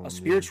on its own. A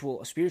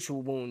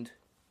spiritual wound,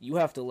 you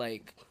have to,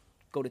 like,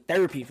 go to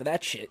therapy for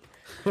that shit.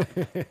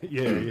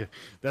 Yeah.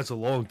 That's a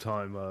long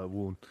time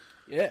wound.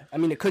 Yeah, I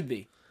mean, it could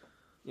be.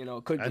 You know,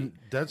 it could And be.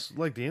 that's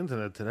like the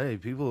internet today.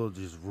 People are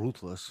just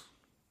ruthless.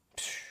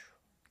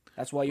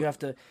 That's why you have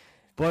to.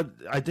 But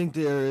I think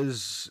there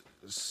is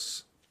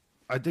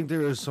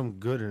some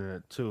good in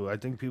it too. I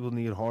think people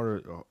need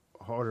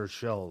harder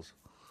shells.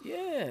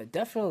 Yeah,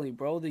 definitely,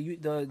 bro.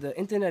 The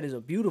internet is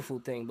a beautiful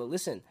thing, but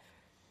listen,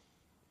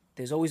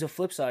 there's always a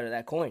flip side of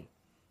that coin.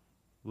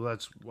 Well,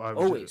 that's why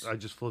Always. I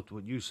just flipped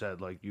what you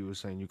said. Like you were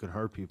saying, you could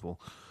hurt people.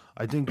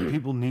 I think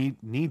people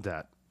need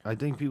that. I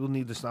think people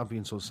need to stop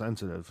being so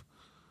sensitive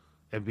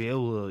and be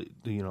able to,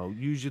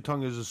 use your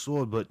tongue as a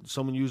sword. But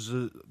someone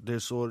uses their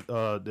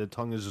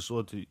tongue as a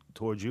sword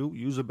towards you.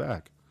 Use it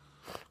back.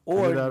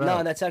 Or Figure that no,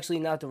 out. that's actually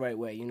not the right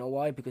way. You know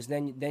why? Because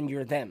then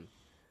you're them.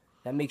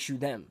 That makes you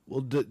them.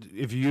 Well,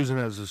 if you're using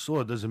it as a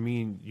sword, doesn't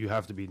mean you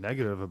have to be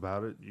negative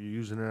about it. You're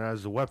using it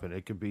as a weapon.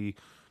 It could be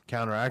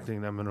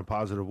counteracting them in a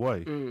positive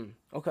way,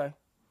 Okay.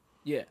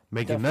 Yeah.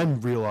 making definitely.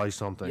 them realize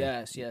something.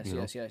 Yes.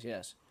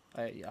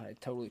 I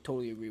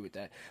totally agree with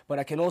that. But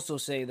I can also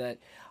say that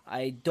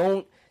I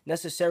don't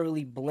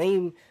necessarily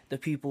blame the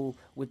people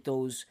with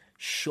those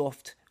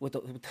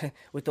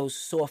with those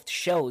soft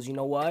shells. You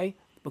know why?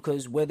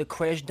 Because we're the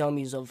crash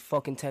dummies of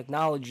fucking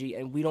technology,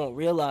 and we don't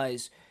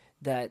realize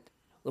that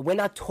we're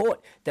not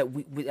taught that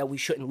we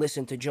shouldn't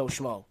listen to Joe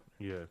Schmo.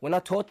 Yeah. We're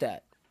not taught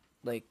that.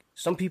 Like,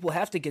 some people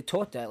have to get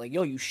taught that. Like,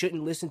 yo, you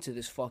shouldn't listen to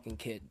this fucking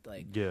kid.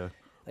 Like, Yeah.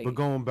 Like- But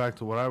going back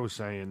to what I was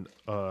saying,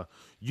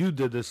 you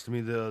did this to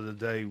me the other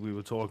day. We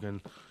were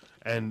talking,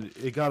 and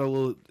it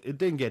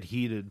didn't get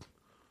heated,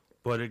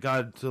 but it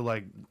got to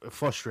like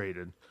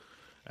frustrated.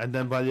 And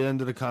then by the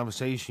end of the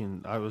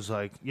conversation, I was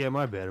like, yeah,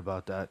 my bad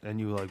about that. And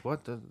you were like,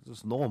 what?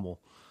 That's normal.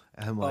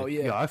 And I'm like,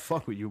 yeah. I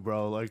fuck with you,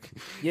 bro. Like,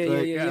 Yeah.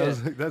 I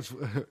was like, that's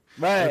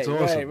Right,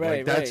 awesome. right,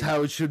 Like, that's right.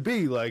 how it should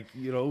be. Like,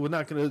 we're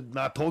not gonna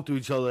not talk to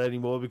each other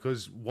anymore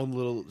because one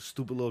little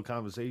stupid little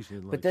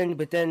conversation. Like,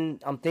 But then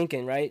I'm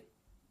thinking, right?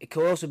 It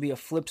could also be a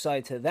flip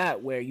side to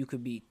that where you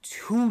could be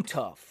too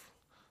tough.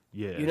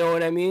 yeah, You know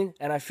what I mean?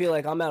 And I feel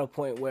like I'm at a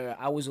point where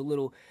I was a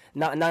little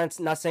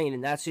not saying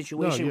in that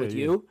situation yeah, with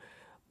yeah. you,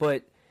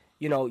 but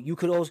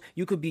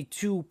you could be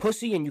too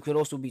pussy and you could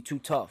also be too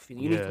tough.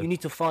 You Yeah.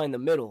 need to find the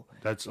middle.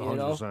 that's you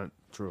know? 100%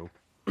 true.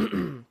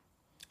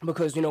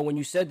 Because when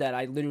you said that,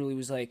 I literally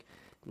was like,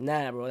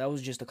 nah, bro, that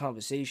was just a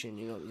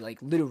conversation. Like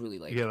literally,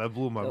 like Yeah, that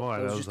blew my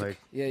mind. I was just a- like,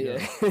 yeah.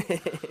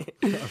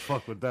 I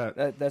fuck with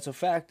that. That's a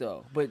fact,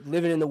 though. But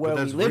living in the But world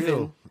we that's live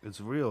real. in, It's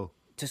real.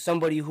 to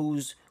somebody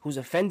who's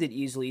offended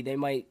easily, they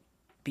might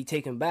be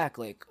taken back.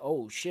 Like,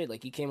 oh shit,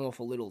 like he came off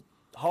a little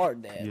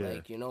hard there. Yeah.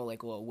 Like,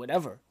 like, well,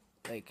 whatever.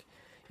 Like,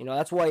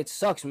 that's why it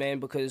sucks, man.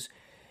 Because,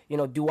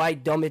 do I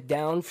dumb it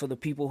down for the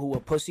people who are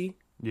pussy,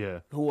 Yeah,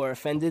 who are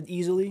offended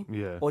easily?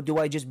 Yeah. Or do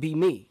I just be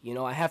me?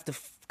 I have to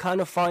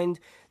kind of find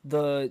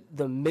the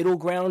middle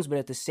grounds, but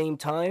at the same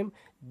time,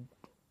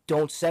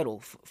 don't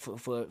settle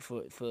for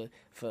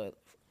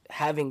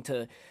having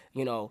to,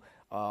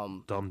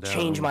 Dumb down,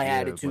 change my yeah,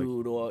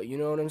 attitude, or you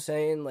know what I'm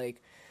saying?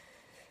 Like,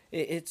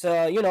 it's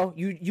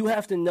you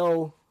have to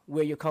know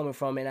where you're coming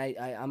from, and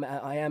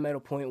I am at a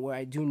point where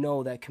I do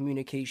know that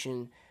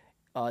communication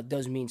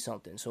does mean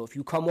something. So if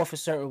you come off a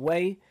certain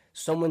way,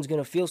 someone's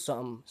gonna feel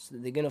something.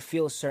 They're gonna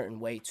feel a certain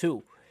way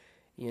too,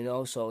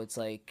 So it's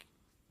like,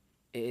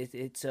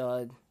 it's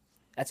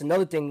that's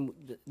another thing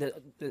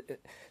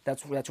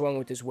that's wrong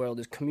with this world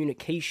is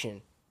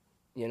communication.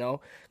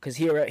 Because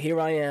here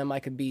I am, I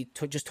could be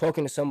just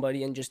talking to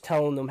somebody and just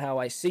telling them how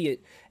I see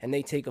it, and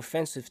they take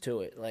offensive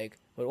to it. Like,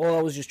 but all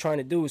I was just trying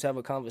to do was have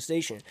a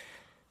conversation.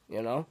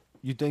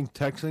 You think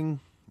texting?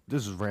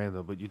 This is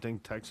random, but you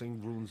think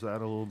texting ruins that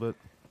a little bit?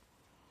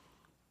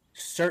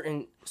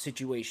 Certain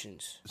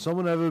situations.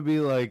 Someone ever be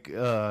like,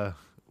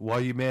 "Why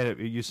you mad at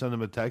me?" You send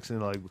them a text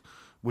and like,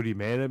 "What are you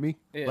mad at me?"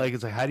 Yeah. Like,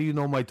 it's like, how do you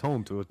know my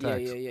tone to a Yeah.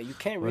 text? You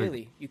can't Like-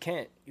 really. You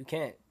can't.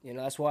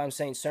 That's why I'm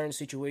saying certain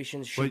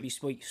situations should But-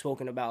 be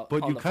spoken about.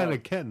 But on you the kind phone.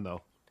 of can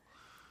though.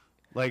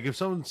 Like if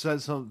someone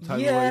says some type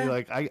Yeah. of way,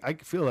 like I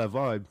can feel that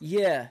vibe.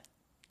 Yeah,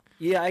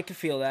 I can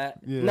feel that.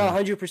 Yeah. No,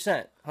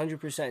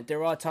 100%.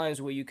 There are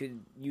times where you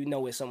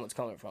where someone's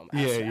coming from.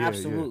 Yeah.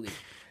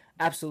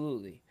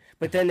 Absolutely.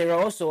 But then there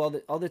are also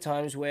other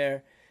times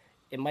where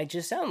it might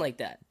just sound like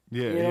that.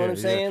 Yeah, You know what I'm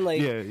saying? Like,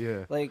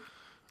 yeah. Like,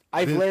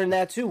 I've learned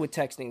that too with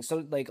texting.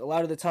 So like a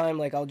lot of the time,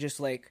 like I'll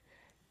just like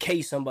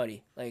K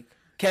somebody, like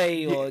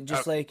K, or Yeah,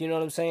 just like, you know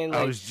what I'm saying? I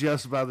Like, was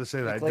just about to say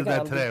that. I like did that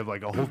I'm today. I'm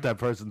like, I hope that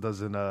person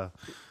doesn't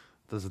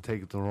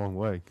take it the wrong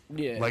way.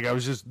 Yeah. Like I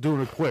was just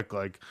doing it quick,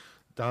 like,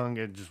 dong,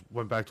 and just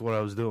went back to what I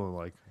was doing.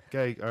 Like,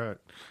 okay, all right.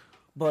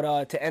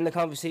 But to end the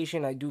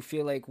conversation, I do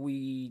feel like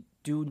we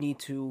do need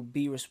to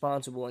be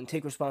responsible and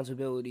take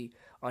responsibility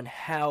on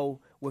how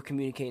we're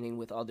communicating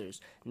with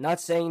others.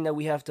 Not saying that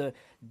we have to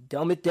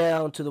dumb it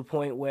down to the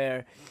point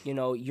where,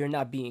 you're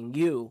not being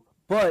you,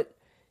 but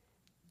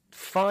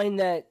find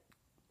that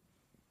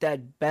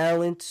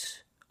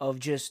balance of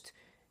just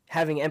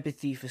having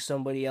empathy for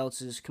somebody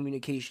else's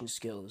communication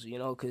skills,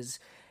 because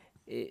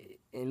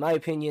in my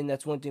opinion,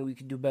 that's one thing we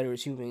could do better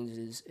as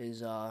humans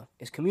is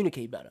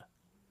communicate better.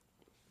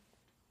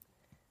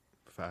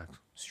 Fact.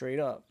 Straight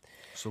up.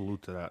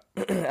 Salute to that.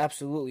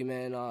 Absolutely,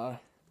 man.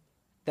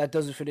 That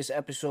does it for this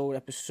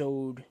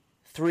episode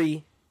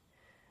 3.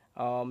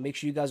 Make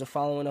sure you guys are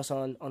following us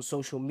on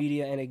social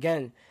media. And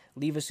again,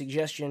 leave a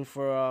suggestion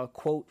for a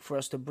quote for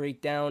us to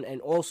break down.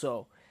 And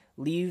also,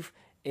 leave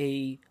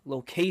a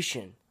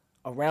location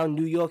around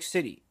New York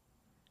City.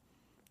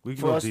 We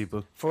can go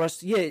deeper. For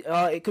us,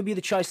 it could be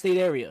the tri-state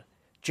area.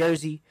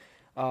 Jersey,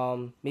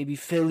 maybe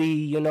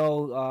Philly,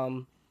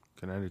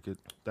 Connecticut.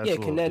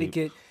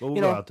 Connecticut. But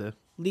we'll go out there.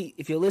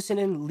 If you're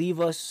listening, leave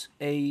us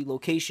a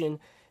location,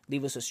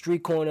 leave us a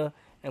street corner,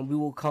 and we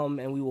will come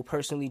and we will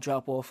personally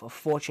drop off a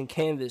fortune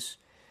canvas,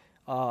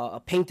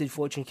 a painted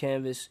fortune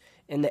canvas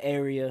in the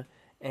area,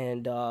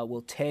 and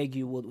we'll tag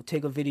you. We'll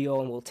take a video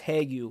and we'll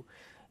tag you.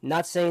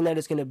 Not saying that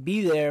it's going to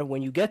be there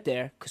when you get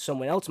there, because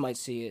someone else might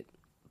see it,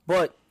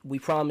 but we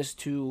promise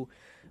to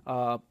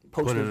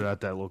put it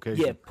at that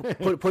location. Yeah,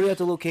 put it at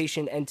the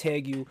location and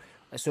tag you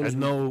as soon as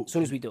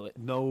we do it.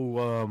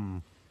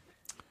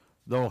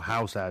 No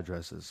house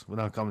addresses. We're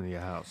not coming to your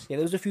house. Yeah,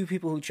 there was a few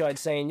people who tried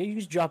saying, you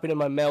just drop it in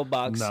my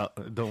mailbox. No,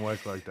 it don't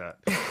work like that.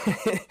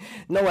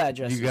 No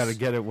addresses. You got to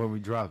get it when we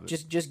drop it.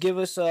 Just give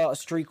us a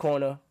street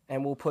corner,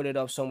 and we'll put it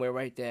up somewhere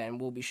right there, and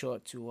we'll be sure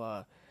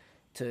to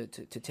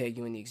tag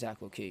you in the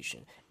exact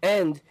location.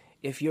 And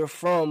if you're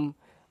from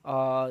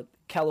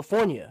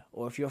California,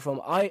 or if you're from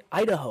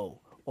Idaho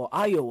or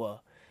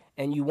Iowa,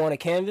 and you want a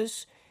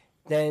canvas,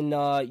 then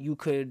you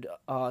could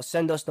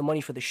send us the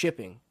money for the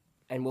shipping,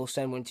 and we'll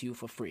send one to you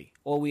for free.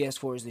 All we ask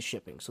for is the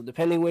shipping. So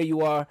depending where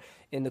you are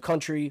in the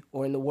country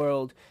or in the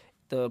world,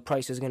 the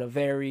price is going to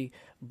vary,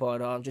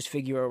 but just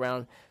figure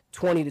around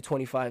 $20 to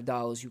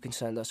 $25 you can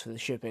send us for the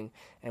shipping,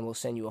 and we'll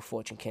send you a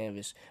fortune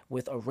canvas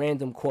with a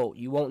random quote.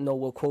 You won't know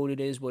what quote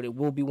it is, but it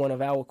will be one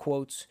of our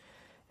quotes,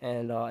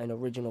 and an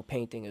original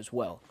painting as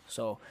well.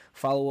 So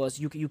follow us.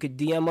 You could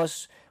DM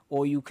us,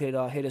 or you could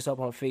hit us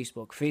up on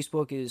Facebook.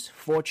 Facebook is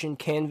Fortune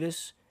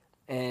Canvas,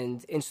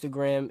 and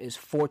Instagram is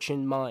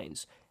Fortune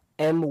Minds.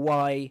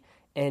 MYNDZ.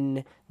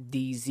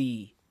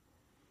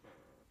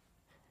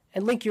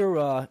 And link your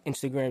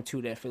Instagram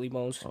too there, Philly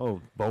Bones.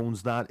 Oh,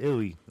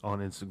 Bones.illy on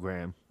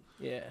Instagram.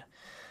 Yeah.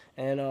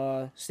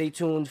 And stay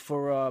tuned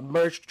for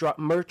merch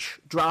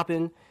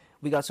dropping.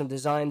 We got some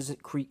designs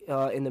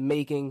in the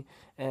making.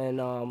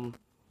 And,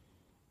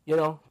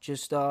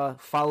 just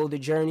follow the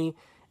journey.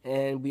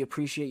 And we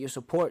appreciate your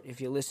support if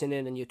you're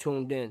listening and you're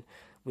tuned in.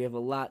 We have a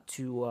lot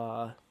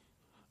to...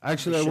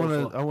 Actually,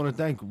 I want to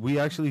thank. We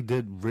actually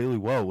did really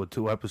well with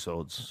 2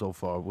 episodes so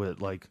far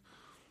with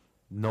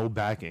no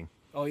backing.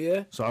 Oh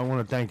yeah. So I want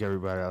to thank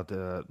everybody out there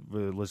that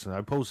really listening.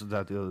 I posted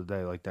that the other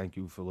day. Thank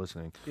you for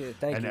listening. Yeah,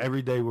 thank you. And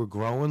every day we're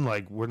growing.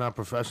 We're not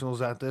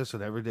professionals at this,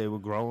 and every day we're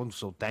growing.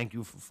 So thank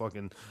you for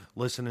fucking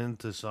listening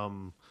to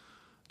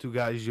 2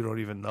 guys you don't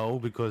even know,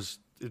 because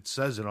it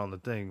says it on the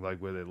thing where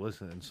they're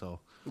listening. So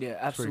yeah,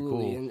 absolutely.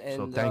 Pretty cool. And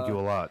so thank you a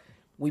lot.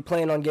 We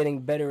plan on getting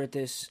better at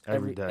this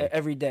every day.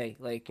 Every day.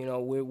 We're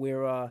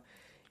not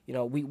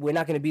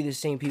going to be the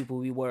same people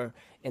we were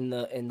in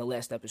the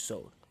last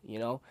episode.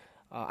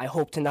 I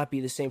hope to not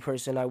be the same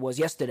person I was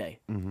yesterday.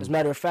 Mm-hmm. As a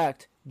matter of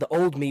fact, the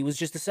old me was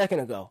just a second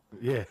ago.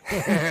 Yeah.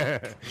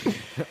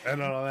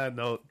 And on that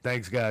note,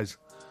 thanks, guys.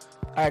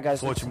 All right, guys.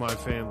 Fortune Mind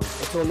family.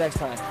 Until next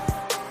time.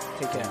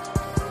 Take care.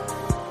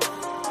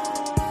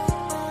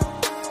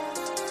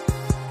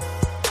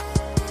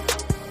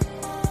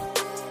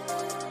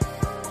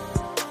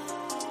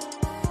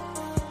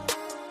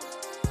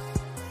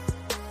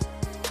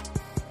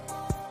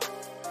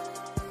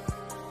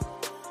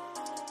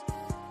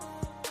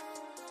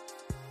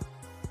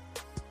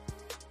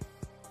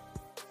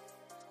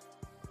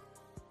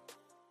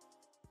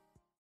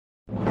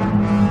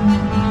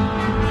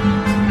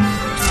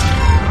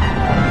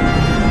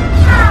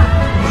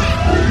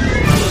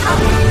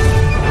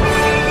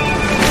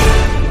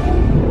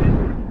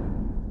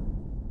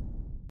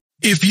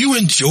 If you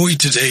enjoyed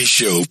today's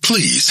show,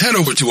 please head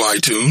over to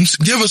iTunes,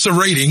 give us a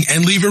rating,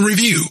 and leave a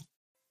review.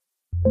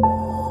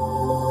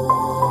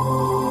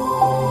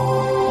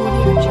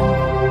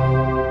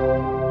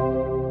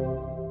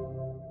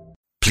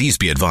 Please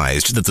be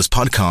advised that this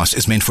podcast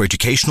is meant for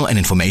educational and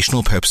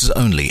informational purposes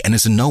only and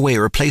is in no way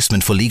a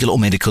replacement for legal or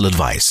medical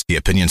advice. The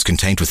opinions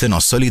contained within are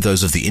solely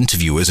those of the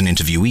interviewers and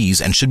interviewees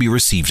and should be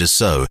received as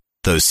so.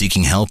 Those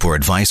seeking help or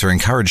advice are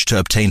encouraged to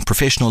obtain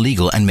professional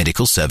legal and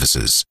medical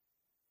services.